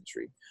fitness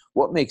industry?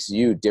 What makes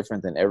you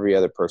different than every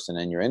other person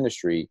in your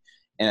industry?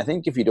 And I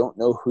think if you don't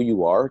know who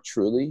you are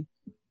truly,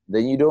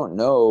 then you don't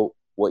know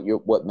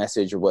what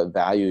message or what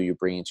value you're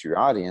bringing to your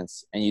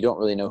audience, and you don't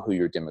really know who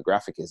your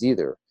demographic is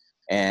either.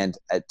 And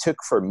it took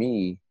for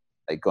me,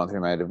 like going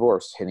through my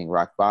divorce, hitting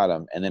rock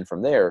bottom. And then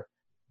from there,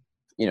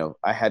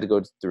 I had to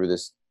go through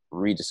this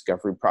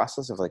rediscovery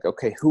process of like,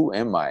 okay, who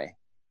am I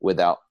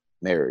without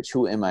marriage?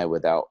 Who am I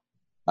without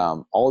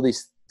all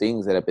these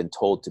things that I've been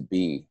told to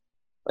be?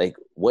 Like,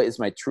 what is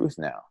my truth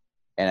now?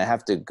 And I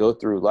have to go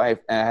through life,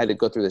 and I had to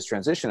go through this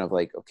transition of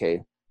like,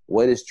 okay,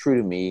 what is true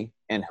to me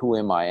and who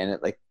am I? And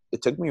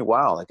it took me a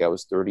while. Like, I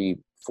was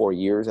 34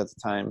 years at the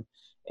time,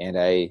 and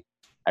I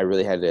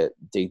really had to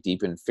dig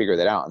deep and figure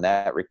that out. And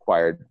that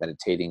required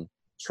meditating,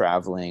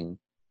 traveling,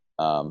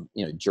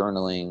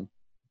 journaling,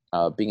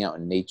 being out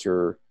in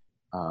nature,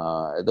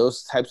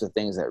 those types of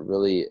things that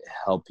really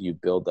help you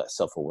build that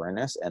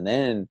self-awareness. And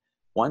then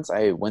once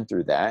I went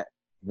through that,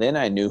 then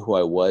I knew who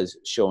I was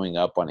showing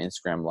up on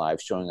Instagram Live,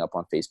 showing up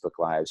on Facebook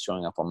Live,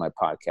 showing up on my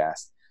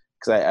podcast,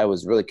 because I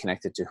was really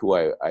connected to who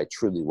I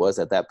truly was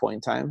at that point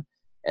in time.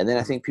 And then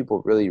I think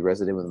people really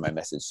resonated with my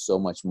message so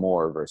much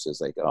more versus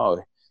like, oh,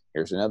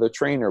 here's another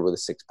trainer with a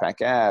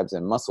 6-pack abs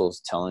and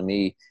muscles telling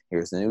me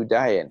here's the new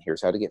diet and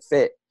here's how to get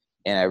fit.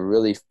 And I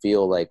really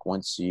feel like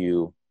once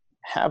you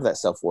have that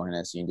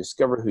self-awareness, you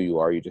discover who you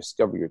are, you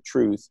discover your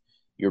truth,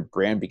 your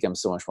brand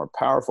becomes so much more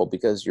powerful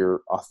because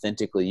you're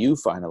authentically you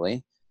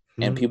finally,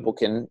 and people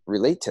can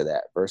relate to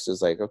that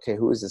versus like, okay,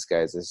 who is this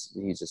guy?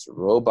 He's just a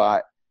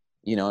robot?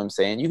 You know what I'm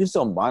saying? You can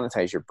still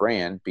monetize your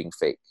brand being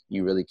fake.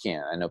 You really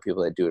can. I know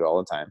people that do it all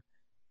the time,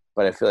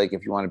 but I feel like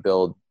if you want to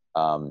build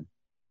a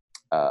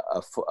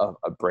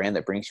brand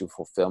that brings you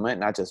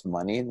fulfillment, not just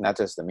money, not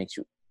just that makes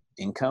you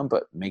income,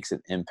 but makes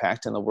an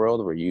impact in the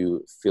world where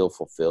you feel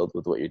fulfilled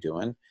with what you're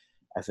doing,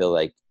 I feel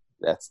like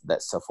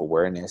that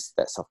self-awareness,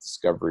 that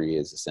self-discovery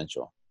is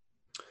essential.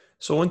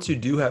 So once you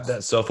do have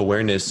that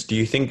self-awareness, do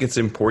you think it's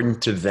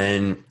important to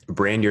then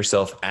brand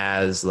yourself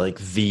as like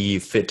the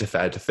Fit to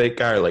Fat to Fit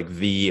guy, or like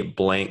the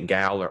blank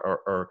gal,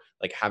 or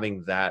like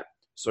having that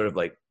sort of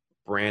like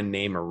brand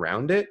name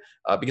around it?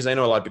 Because I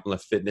know a lot of people in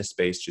the fitness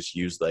space just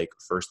use like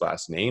first,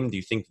 last name. Do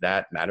you think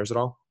that matters at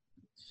all?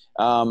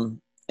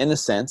 In a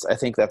sense, I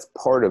think that's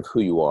part of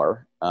who you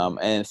are. And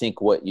I think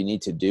what you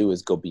need to do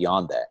is go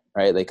beyond that,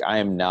 right? Like, I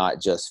am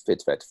not just Fit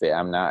to Fat to Fit.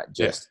 I'm not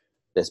just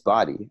this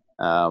body.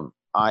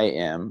 I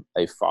am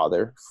a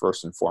father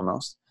first and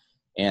foremost,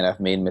 and I've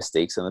made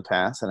mistakes in the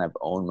past, and I've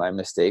owned my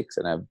mistakes,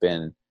 and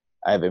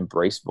I've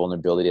embraced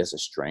vulnerability as a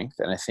strength.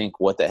 And I think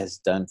what that has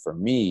done for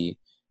me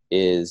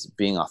is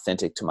being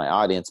authentic to my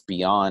audience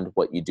beyond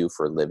what you do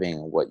for a living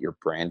and what your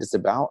brand is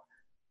about.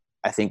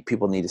 I think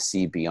people need to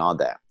see beyond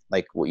that.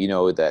 Like,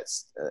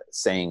 that's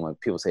saying when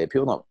people say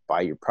people don't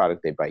buy your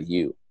product, they buy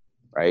you,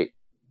 right?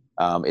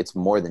 It's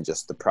more than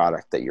just the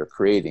product that you're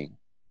creating.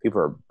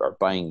 People are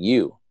buying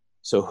you.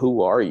 So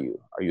who are you?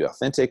 Are you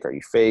authentic? Are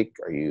you fake?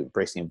 Are you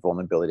embracing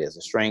vulnerability as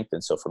a strength?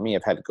 And so for me,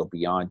 I've had to go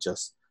beyond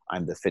just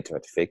I'm the Fit to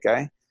Fat to Fit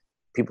guy.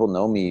 People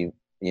know me,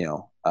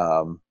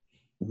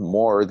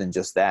 more than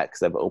just that,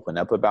 because I've opened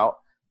up about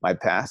my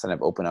past and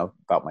I've opened up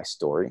about my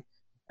story.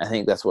 I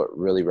think that's what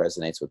really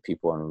resonates with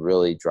people and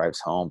really drives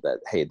home that,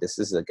 hey, this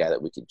is a guy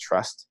that we can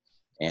trust,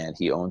 and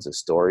he owns a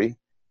story.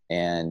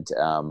 And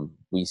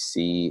we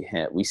see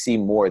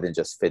more than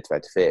just Fit to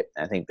Fat to Fit.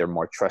 I think they're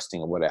more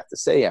trusting of what I have to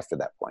say after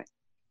that point.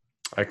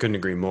 I couldn't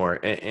agree more.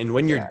 And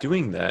when you're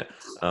doing that,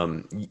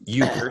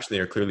 you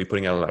personally are clearly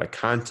putting out a lot of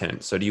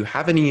content. So do you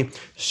have any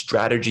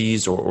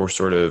strategies or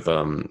sort of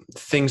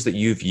things that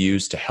you've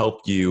used to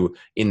help you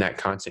in that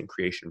content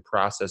creation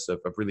process of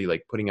really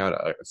like putting out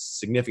a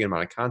significant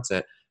amount of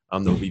content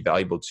that will be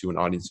valuable to an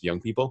audience of young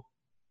people?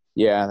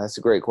 Yeah, that's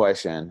a great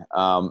question.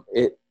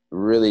 It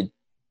really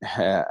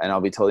and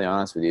I'll be totally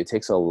honest with you, it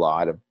takes a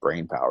lot of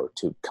brain power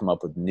to come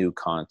up with new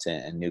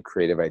content and new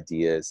creative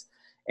ideas.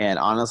 And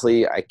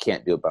honestly, I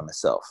can't do it by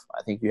myself.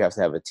 I think you have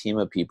to have a team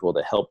of people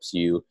that helps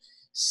you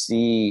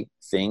see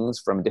things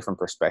from a different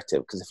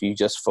perspective. Because if you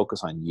just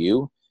focus on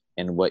you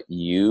and what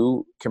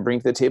you can bring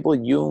to the table,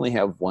 you only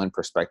have one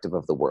perspective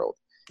of the world.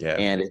 Yeah.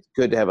 And it's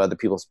good to have other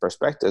people's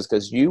perspectives,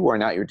 because you are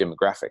not your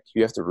demographic.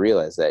 You have to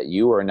realize that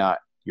you are not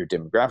your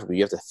demographic.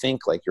 You have to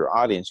think like your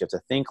audience. You have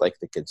to think like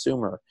the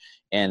consumer.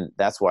 And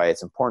that's why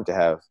it's important to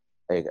have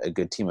a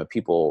good team of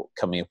people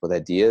coming up with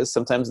ideas.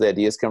 Sometimes the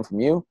ideas come from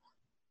you.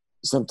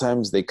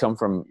 Sometimes they come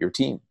from your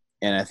team.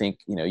 And I think,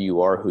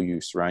 you are who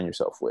you surround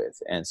yourself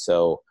with. And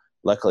so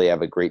luckily I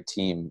have a great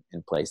team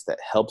in place that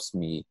helps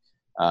me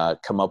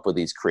come up with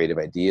these creative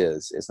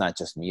ideas. It's not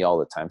just me all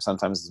the time.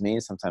 Sometimes it's me,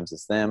 sometimes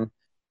it's them,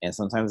 and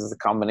sometimes it's a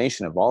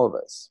combination of all of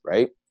us,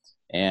 right?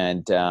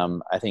 And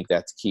I think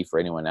that's key for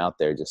anyone out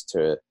there, just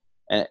to,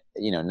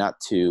 not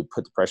to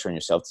put the pressure on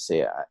yourself to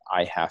say,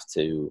 I have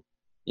to,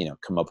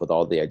 come up with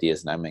all the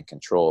ideas and I'm in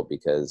control,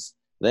 because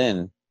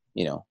then,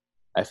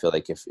 I feel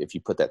like if you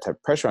put that type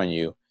of pressure on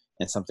you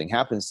and something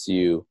happens to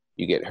you,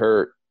 you get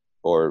hurt,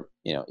 or,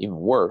 even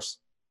worse,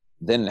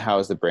 then how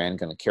is the brand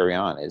going to carry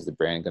on? Is the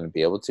brand going to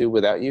be able to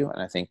without you?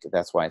 And I think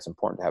that's why it's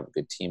important to have a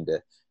good team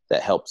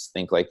that helps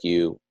think like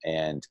you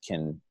and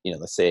can,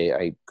 let's say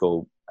I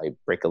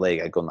break a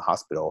leg, I go in the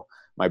hospital,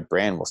 my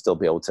brand will still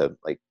be able to,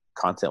 like,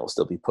 content will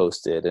still be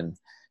posted, and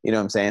you know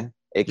what I'm saying?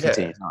 It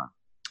continues on.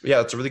 Yeah,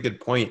 that's a really good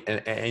point.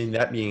 And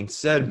that being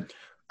said,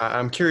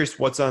 I'm curious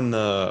what's on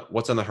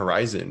the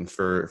horizon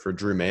for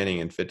Drew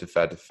Manning and Fit to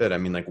Fat to Fit. I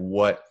mean, like,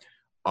 what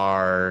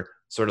are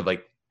sort of,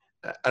 like,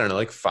 I don't know,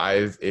 like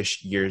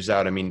 5-ish years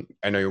out? I mean,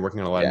 I know you're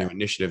working on a lot of new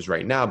initiatives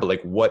right now, but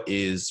like, what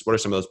are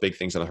some of those big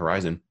things on the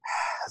horizon?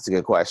 That's a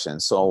good question.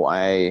 So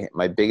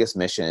my biggest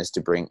mission is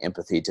to bring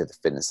empathy to the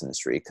fitness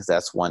industry, because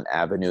that's one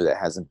avenue that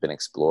hasn't been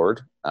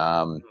explored.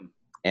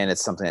 And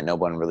it's something that no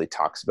one really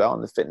talks about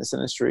in the fitness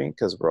industry,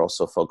 because we're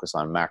also focused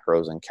on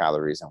macros and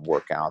calories and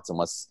workouts and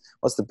what's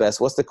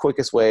the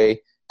quickest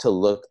way to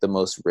look the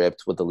most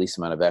ripped with the least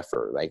amount of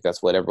effort. Like,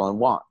 that's what everyone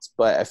wants.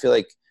 But I feel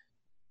like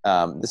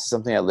this is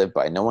something I live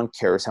by. No one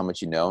cares how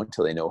much you know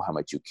until they know how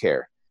much you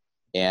care.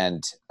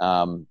 And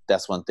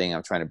that's one thing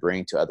I'm trying to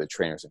bring to other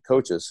trainers and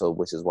coaches. So,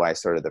 which is why I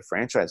started the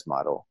franchise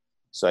model,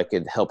 so I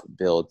could help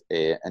build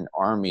an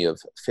army of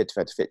Fit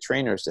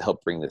trainers to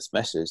help bring this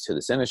message to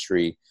this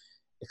industry.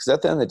 Because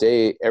at the end of the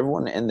day,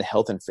 everyone in the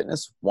health and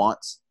fitness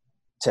wants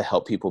to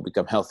help people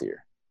become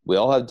healthier. We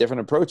all have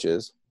different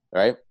approaches,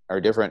 right? Or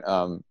different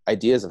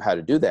ideas of how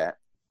to do that,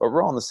 but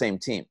we're all on the same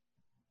team.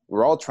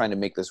 We're all trying to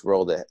make this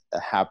world a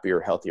happier,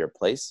 healthier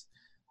place.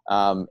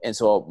 And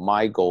so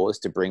my goal is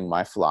to bring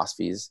my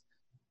philosophies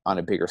on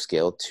a bigger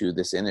scale to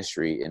this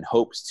industry, in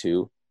hopes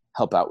to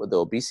help out with the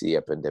obesity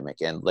epidemic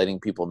and letting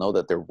people know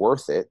that they're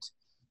worth it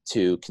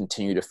to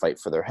continue to fight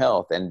for their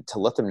health, and to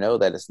let them know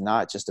that it's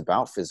not just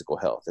about physical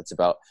health. It's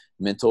about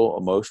mental,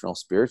 emotional,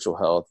 spiritual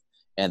health.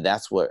 And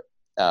that's what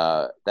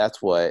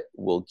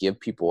will give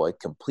people a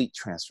complete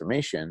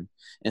transformation,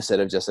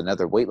 instead of just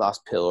another weight loss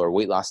pill or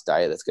weight loss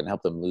diet that's going to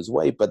help them lose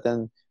weight. But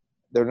then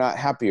they're not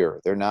happier.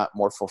 They're not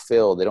more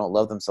fulfilled. They don't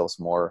love themselves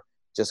more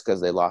just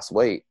because they lost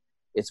weight.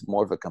 It's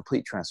more of a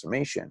complete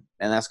transformation.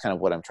 And that's kind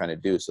of what I'm trying to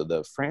do. So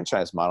the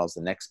franchise model is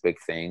the next big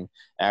thing.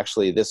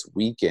 Actually, this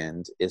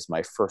weekend is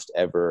my first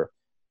ever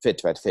Fit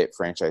to Fat Fit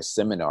franchise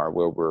seminar,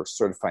 where we're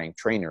certifying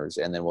trainers.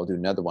 And then we'll do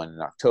another one in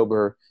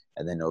October,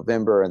 and then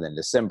November, and then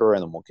December.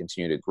 And then we'll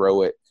continue to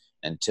grow it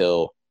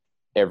until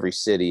every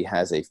city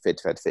has a Fit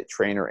to Fat Fit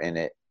trainer in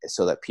it,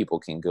 so that people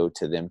can go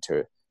to them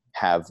to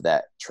have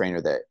that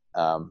trainer that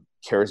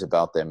cares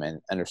about them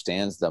and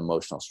understands the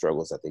emotional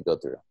struggles that they go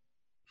through.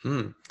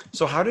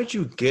 So how did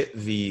you get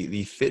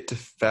the Fit to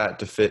Fat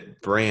to Fit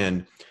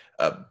brand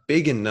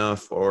big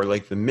enough, or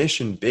like the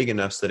mission big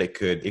enough, so that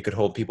it could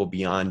hold people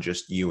beyond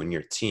just you and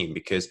your team?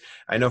 Because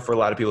I know for a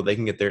lot of people, they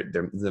can get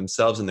their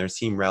themselves and their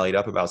team rallied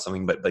up about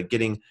something, but like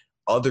getting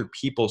other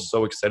people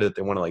so excited that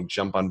they want to like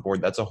jump on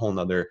board, that's a whole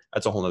nother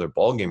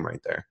ball game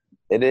right there.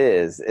 It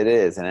is.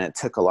 And it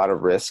took a lot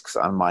of risks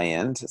on my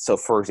end. So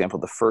for example,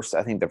 the first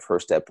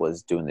step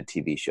was doing the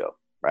TV show.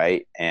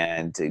 Right.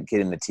 And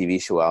getting the TV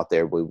show out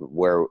there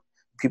where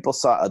people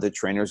saw other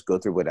trainers go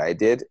through what I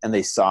did, and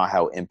they saw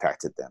how it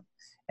impacted them.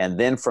 And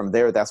then from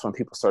there, that's when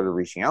people started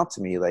reaching out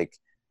to me like,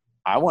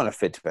 I want a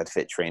Fit to Fat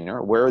Fit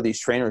trainer. Where are these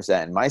trainers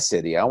at in my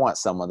city? I want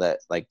someone that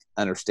like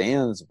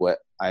understands what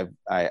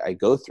I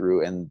go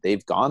through, and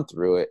they've gone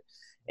through it.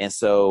 And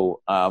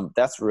so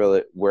that's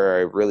really where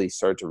I really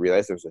started to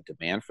realize there's a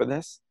demand for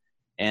this.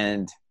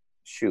 And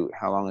shoot,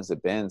 how long has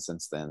it been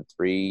since then?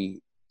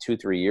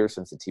 2-3 years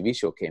since the TV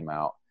show came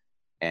out.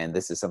 And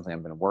this is something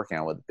I've been working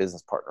on with a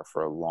business partner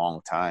for a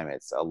long time.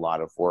 It's a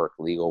lot of work,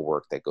 legal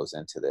work, that goes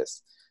into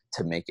this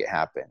to make it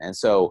happen. And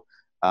so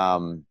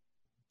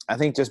I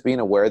think just being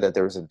aware that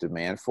there was a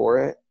demand for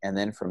it, and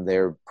then from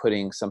there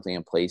putting something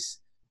in place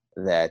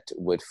that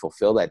would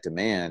fulfill that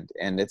demand.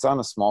 And it's on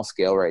a small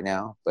scale right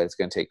now, but it's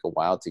going to take a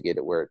while to get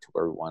it where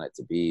we want it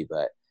to be.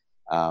 But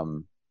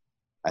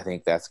I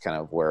think that's kind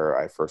of where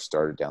I first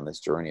started down this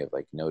journey of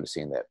like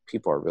noticing that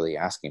people are really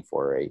asking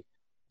for a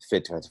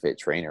fit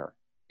trainer,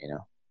 you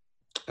know?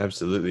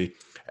 Absolutely.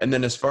 And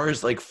then as far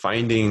as like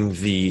finding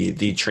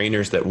the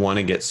trainers that want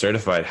to get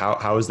certified,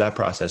 how has that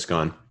process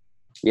gone?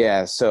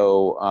 Yeah.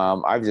 So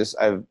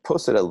I've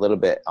posted a little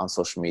bit on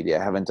social media.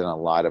 I haven't done a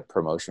lot of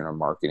promotion or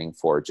marketing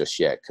for it just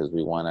yet, because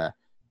we want to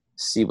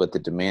see what the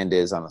demand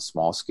is on a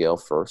small scale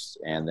first,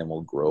 and then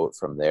we'll grow it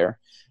from there.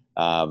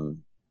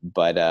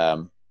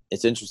 But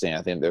it's interesting.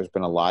 I think there's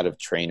been a lot of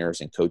trainers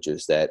and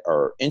coaches that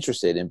are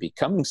interested in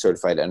becoming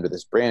certified under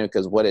this brand,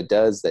 because what it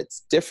does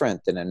that's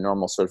different than a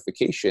normal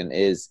certification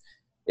is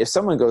if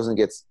someone goes and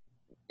gets,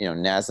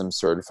 NASM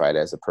certified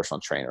as a personal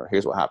trainer,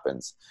 here's what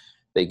happens.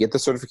 They get the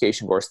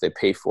certification course, they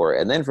pay for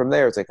it. And then from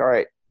there, it's like, all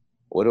right,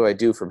 what do I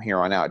do from here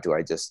on out? Do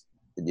I just,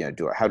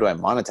 how do I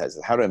monetize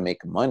it? How do I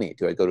make money?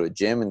 Do I go to a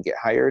gym and get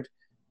hired?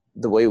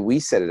 The way we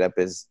set it up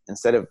is,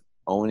 instead of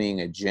owning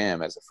a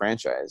gym as a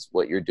franchise,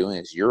 what you're doing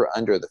is you're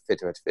under the Fit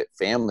to Fit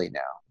family now.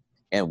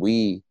 And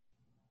we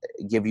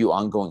give you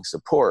ongoing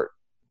support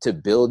to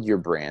build your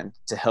brand,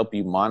 to help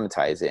you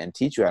monetize it and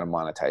teach you how to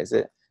monetize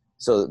it.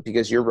 So,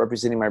 because you're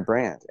representing my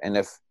brand. And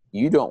if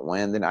you don't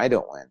win, then I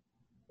don't win.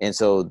 And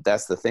so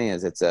that's the thing,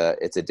 is it's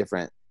a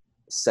different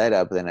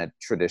setup than a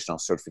traditional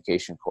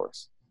certification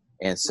course.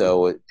 And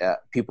so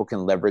people can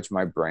leverage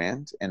my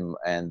brand and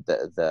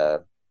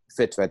the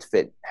Fit to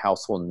Fit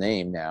household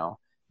name now,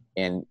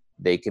 and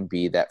they can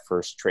be that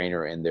first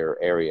trainer in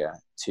their area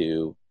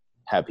to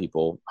have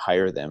people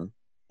hire them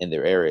in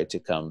their area to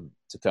come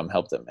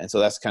help them. And so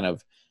that's kind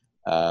of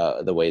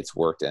the way it's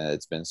worked, and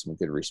it's been some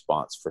good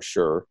response for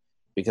sure,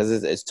 because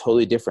it's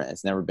totally different.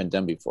 It's never been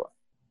done before.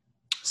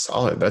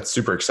 Solid. That's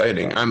super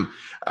exciting.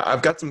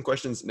 I've got some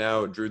questions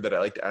now, Drew, that I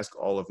like to ask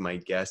all of my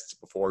guests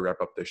before we wrap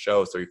up the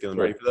show. So are you feeling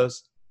ready for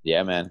those?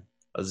 Yeah, man.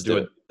 Let's do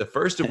it. The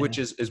first of which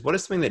is what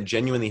is something that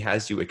genuinely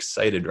has you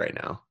excited right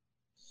now?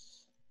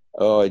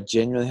 Oh, it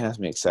genuinely has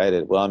me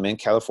excited. Well, I'm in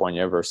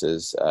California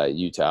versus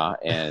Utah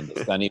and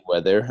sunny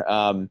weather.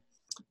 I'm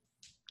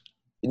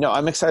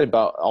excited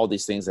about all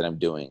these things that I'm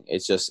doing.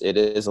 It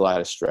is a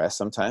lot of stress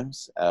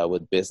sometimes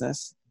with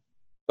business,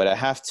 but I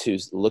have to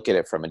look at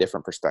it from a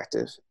different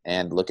perspective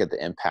and look at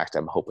the impact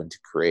I'm hoping to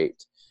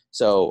create.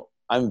 So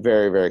I'm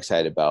very, very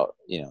excited about,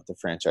 the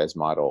franchise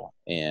model.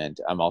 And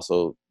I'm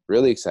also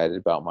really excited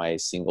about my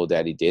Single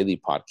Daddy Daily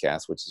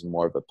podcast, which is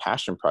more of a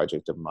passion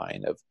project of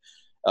mine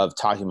of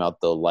talking about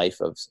the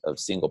life of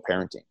single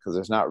parenting, because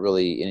there's not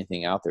really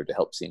anything out there to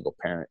help single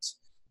parents,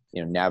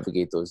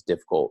 navigate those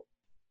difficult,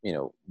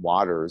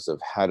 waters of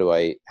how do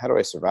I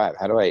survive?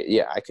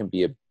 I can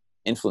be an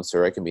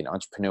influencer, I can be an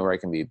entrepreneur, I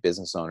can be a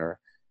business owner,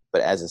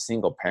 but as a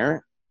single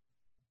parent,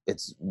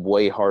 it's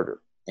way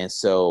harder. And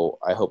so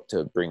I hope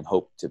to bring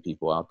hope to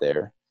people out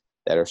there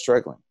that are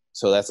struggling.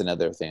 So that's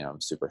another thing I'm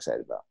super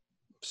excited about.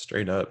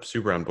 Straight up,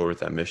 super on board with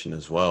that mission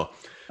as well.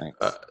 Thanks.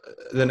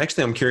 The next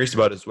thing I'm curious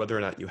about is whether or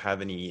not you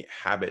have any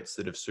habits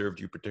that have served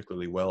you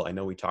particularly well. I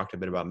know we talked a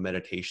bit about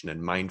meditation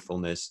and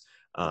mindfulness,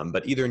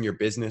 but either in your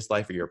business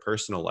life or your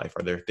personal life,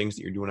 are there things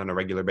that you're doing on a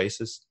regular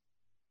basis?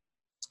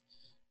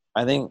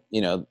 I think,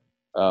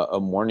 a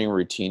morning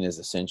routine is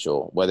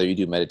essential, whether you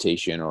do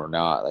meditation or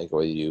not, like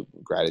whether you do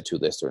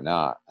gratitude list or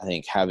not. I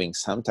think having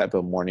some type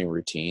of morning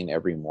routine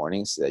every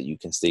morning so that you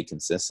can stay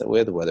consistent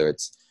with, whether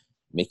it's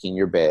making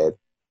your bed,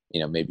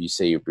 maybe you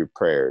say your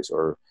prayers,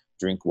 or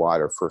drink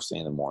water first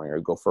thing in the morning,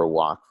 or go for a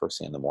walk first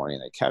thing in the morning.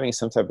 Like having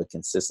some type of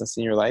consistency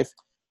in your life,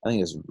 I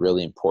think is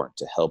really important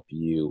to help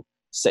you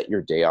set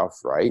your day off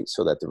right,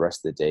 so that the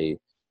rest of the day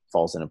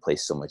falls into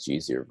place so much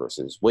easier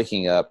versus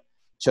waking up,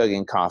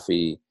 chugging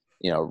coffee,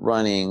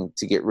 running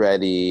to get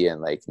ready,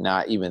 and like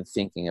not even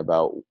thinking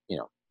about,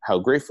 how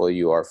grateful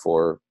you are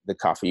for the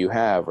coffee you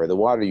have, or the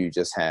water you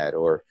just had,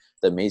 or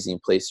the amazing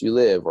place you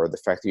live, or the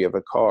fact that you have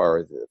a car,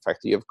 or the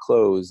fact that you have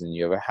clothes and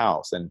you have a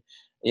house, and,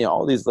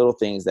 all these little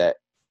things that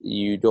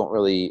you don't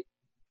really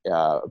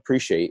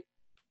appreciate,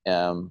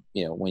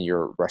 when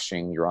you're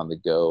rushing, you're on the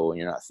go, and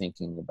you're not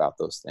thinking about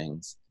those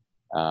things.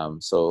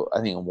 So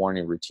I think a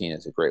morning routine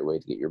is a great way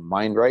to get your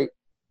mind right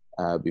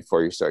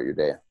before you start your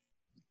day.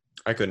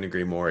 I couldn't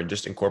agree more. And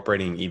just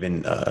incorporating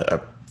even a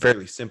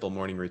fairly simple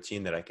morning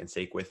routine that I can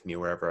take with me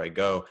wherever I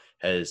go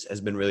has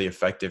been really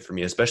effective for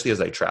me, especially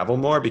as I travel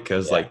more,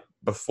 because like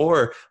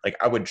before, like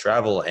I would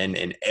travel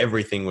and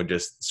everything would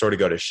just sort of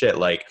go to shit.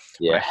 Like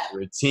my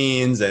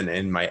routines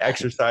and my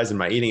exercise and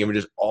my eating, it would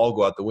just all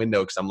go out the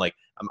window, because I'm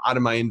out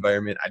of my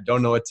environment. I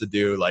don't know what to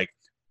do. Like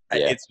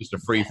it's just a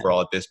free for all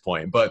at this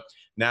point. But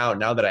now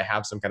that I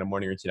have some kind of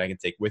morning routine I can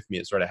take with me,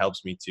 it sort of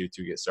helps me to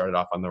get started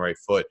off on the right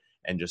foot.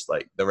 And just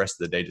like the rest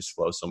of the day just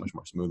flows so much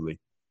more smoothly.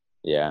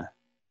 Yeah.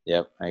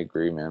 Yep. I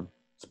agree, man.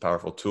 It's a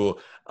powerful tool.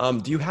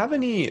 Do you have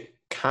any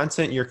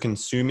content you're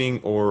consuming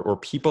or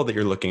people that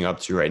you're looking up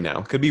to right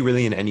now? Could be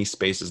really in any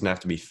space. Doesn't have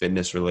to be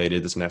fitness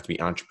related. Doesn't have to be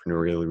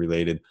entrepreneurially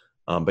related.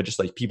 But just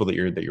like people that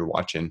you're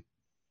watching.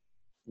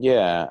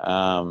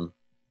 Yeah.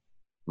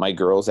 My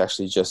girls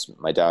actually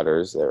my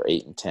daughters, they're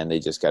 8 and 10. They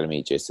just got to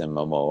meet Jason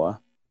Momoa.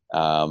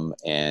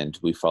 And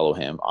we follow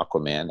him,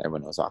 Aquaman.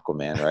 Everyone knows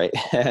Aquaman, right?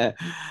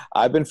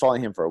 I've been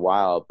following him for a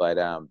while, but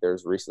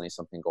there's recently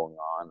something going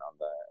on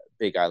the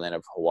Big Island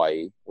of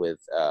Hawaii with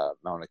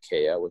Mauna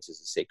Kea, which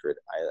is a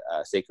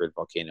sacred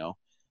volcano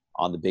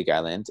on the Big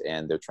Island,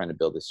 and they're trying to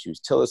build this huge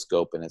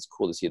telescope, and it's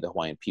cool to see the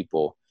Hawaiian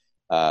people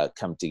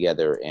come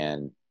together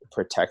and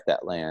protect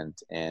that land.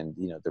 And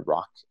The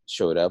Rock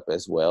showed up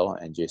as well,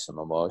 and Jason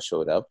Momoa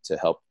showed up to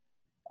help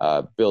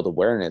build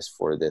awareness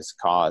for this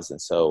cause.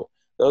 And so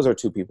those are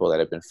two people that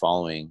I've been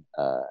following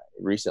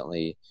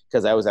recently,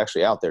 because I was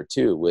actually out there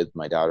too with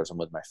my daughters and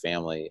with my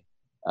family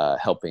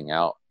helping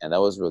out, and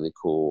that was really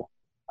cool.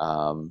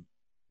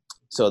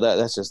 So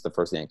that's just the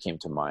first thing that came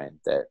to mind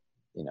that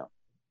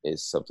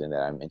is something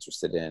that I'm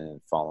interested in and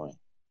following.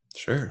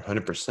 Sure,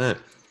 100%.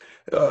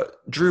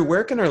 Drew,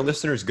 where can our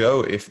listeners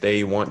go if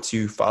they want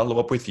to follow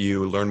up with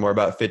you, learn more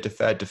about Fit to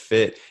Fat to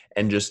Fit,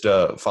 and just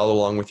follow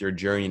along with your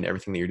journey and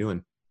everything that you're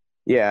doing?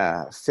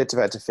 Yeah,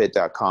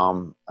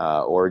 fit2fat2fit.com,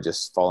 or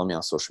just follow me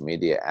on social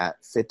media at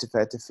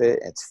fit2fat2fit.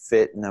 It's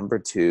fit number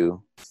 2,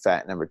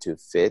 fat number 2,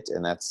 fit.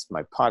 And that's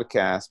my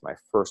podcast, my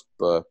first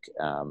book.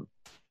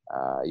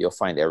 You'll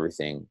find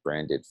everything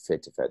branded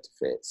Fit to Fat to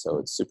Fit. So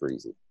it's super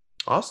easy.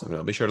 Awesome.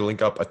 I'll be sure to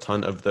link up a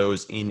ton of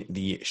those in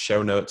the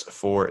show notes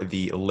for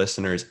the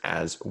listeners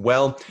as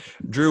well.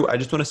 Drew, I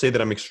just want to say that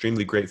I'm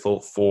extremely grateful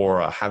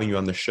for having you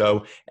on the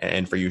show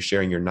and for you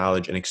sharing your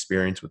knowledge and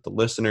experience with the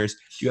listeners.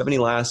 Do you have any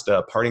last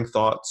parting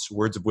thoughts,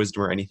 words of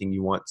wisdom, or anything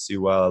you want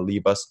to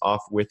leave us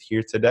off with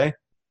here today?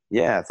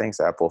 Yeah, thanks,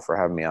 Apple, for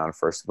having me on,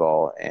 first of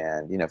all.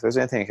 And, if there's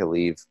anything I could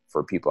leave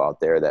for people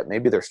out there that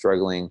maybe they're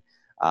struggling,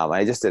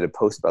 I just did a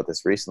post about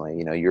this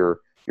recently.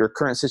 Your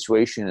current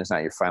situation is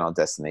not your final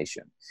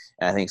destination.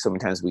 And I think so many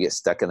times we get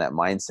stuck in that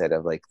mindset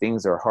of like,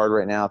 things are hard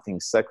right now,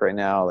 things suck right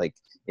now, like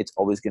it's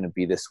always going to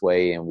be this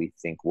way. And we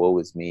think, woe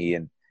is me.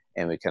 And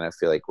we kind of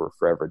feel like we're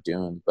forever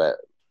doomed. But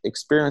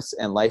experience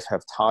and life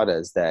have taught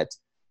us that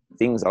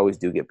things always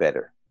do get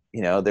better.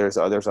 There's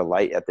a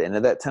light at the end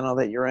of that tunnel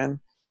that you're in,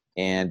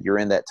 and you're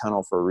in that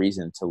tunnel for a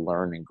reason, to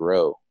learn and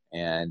grow.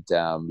 And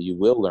you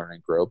will learn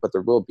and grow, but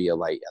there will be a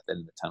light at the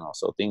end of the tunnel.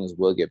 So things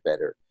will get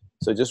better.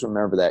 So just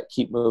remember that.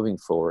 Keep moving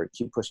forward.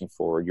 Keep pushing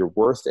forward. You're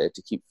worth it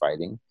to keep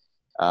fighting.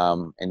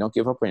 And don't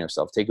give up on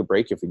yourself. Take a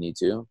break if you need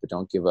to, but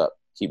don't give up.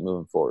 Keep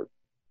moving forward.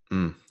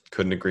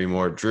 Couldn't agree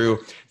more. Drew,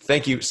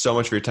 thank you so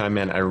much for your time,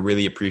 man. I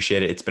really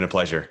appreciate it. It's been a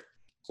pleasure.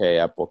 Okay,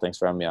 Apple. Thanks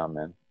for having me on,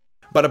 man.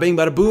 Bada bing,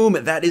 bada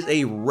boom. That is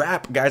a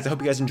wrap, guys. I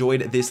hope you guys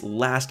enjoyed this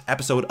last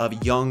episode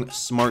of Young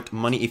Smart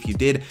Money. If you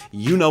did,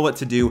 you know what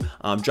to do.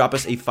 Drop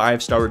us a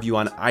 5-star review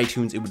on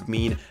iTunes. It would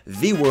mean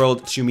the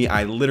world to me.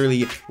 I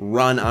literally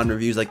run on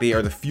reviews like they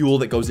are the fuel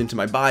that goes into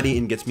my body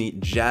and gets me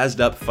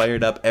jazzed up,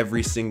 fired up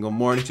every single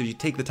morning. So if you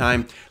take the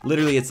time,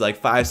 literally it's like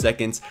 5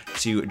 seconds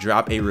to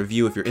drop a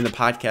review. If you're in the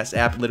podcast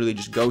app, literally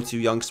just go to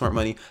Young Smart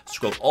Money,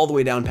 scroll all the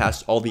way down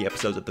past all the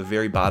episodes. At the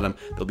very bottom,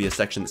 there'll be a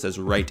section that says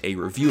write a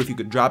review. If you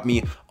could drop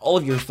me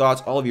all of your thoughts,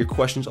 all of your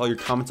questions, all your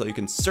comments, all your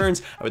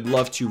concerns, I would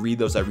love to read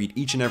those. I read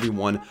each and every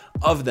one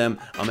of them,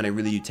 and I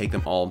really do take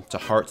them all to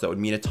heart. So that would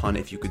mean a ton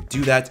if you could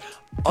do that.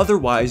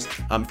 Otherwise,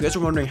 if you guys are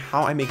wondering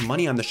how I make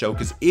money on the show,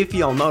 because if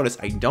y'all notice,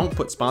 I don't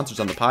put sponsors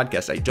on the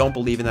podcast. I don't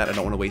believe in that. I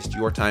don't want to waste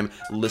your time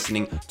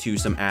listening to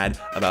some ad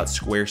about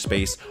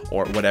Squarespace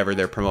or whatever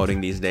they're promoting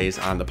these days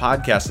on the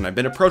podcast. And I've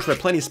been approached by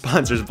plenty of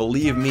sponsors,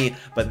 believe me,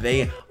 but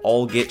they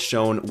all get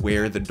shown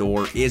where the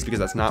door is, because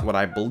that's not what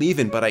I believe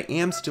in. But I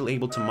am still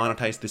able to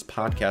monetize this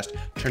podcast,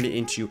 turn it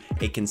into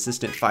a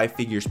consistent 5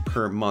 figures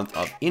per month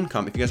of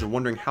income. If you guys are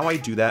wondering how I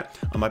do that,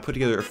 I put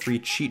together a free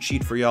cheat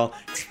sheet for y'all.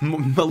 It's a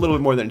little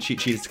bit more than a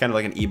cheat sheet. It's kind of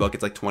like an ebook.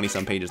 It's like 20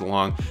 some pages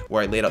long,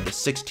 where I laid out the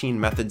 16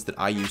 methods that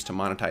I use to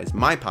monetize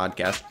my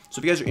podcast. So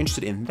if you guys are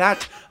interested in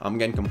that,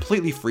 again,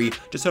 completely free,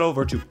 just head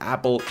over to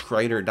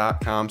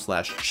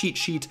applecreator.com/cheat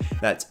sheet.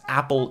 That's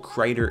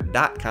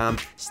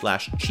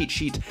applecreator.com/cheat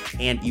sheet,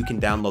 and you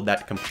can download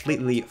that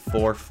completely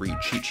for free.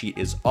 Cheat sheet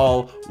is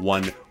all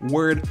one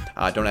word.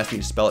 Don't ask me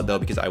to spell it though,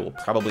 because I will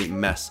probably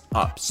mess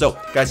up. So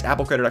guys,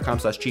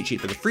 applecreator.com/cheat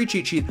sheet for the free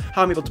cheat sheet,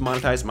 how I'm able to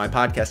monetize my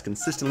podcast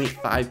consistently,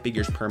 5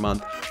 figures per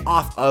month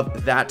off of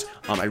that.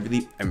 I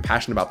really am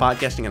passionate about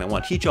podcasting, and I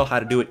want to teach y'all how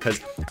to do it, because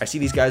I see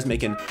these guys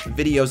making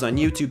videos on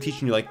YouTube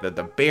teaching you like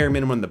the bare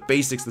minimum, the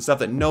basics, the stuff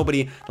that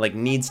nobody like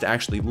needs to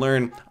actually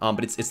learn.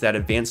 But it's that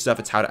advanced stuff.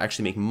 It's how to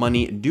actually make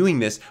money doing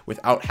this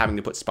without having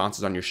to put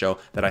sponsors on your show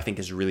that I think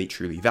is really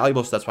truly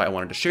valuable. So that's why I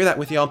wanted to share that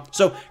with y'all.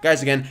 So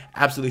guys, again,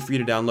 absolutely free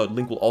to download.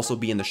 Link will also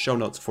be in the show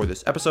notes for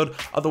this episode.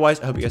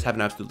 Otherwise, I hope you guys have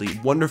an absolutely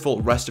wonderful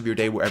rest of your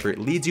day wherever it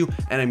leads you,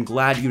 and I'm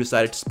glad you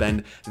decided to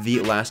spend the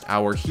last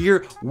hour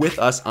here with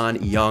us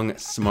on Young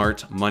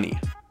Smart Money.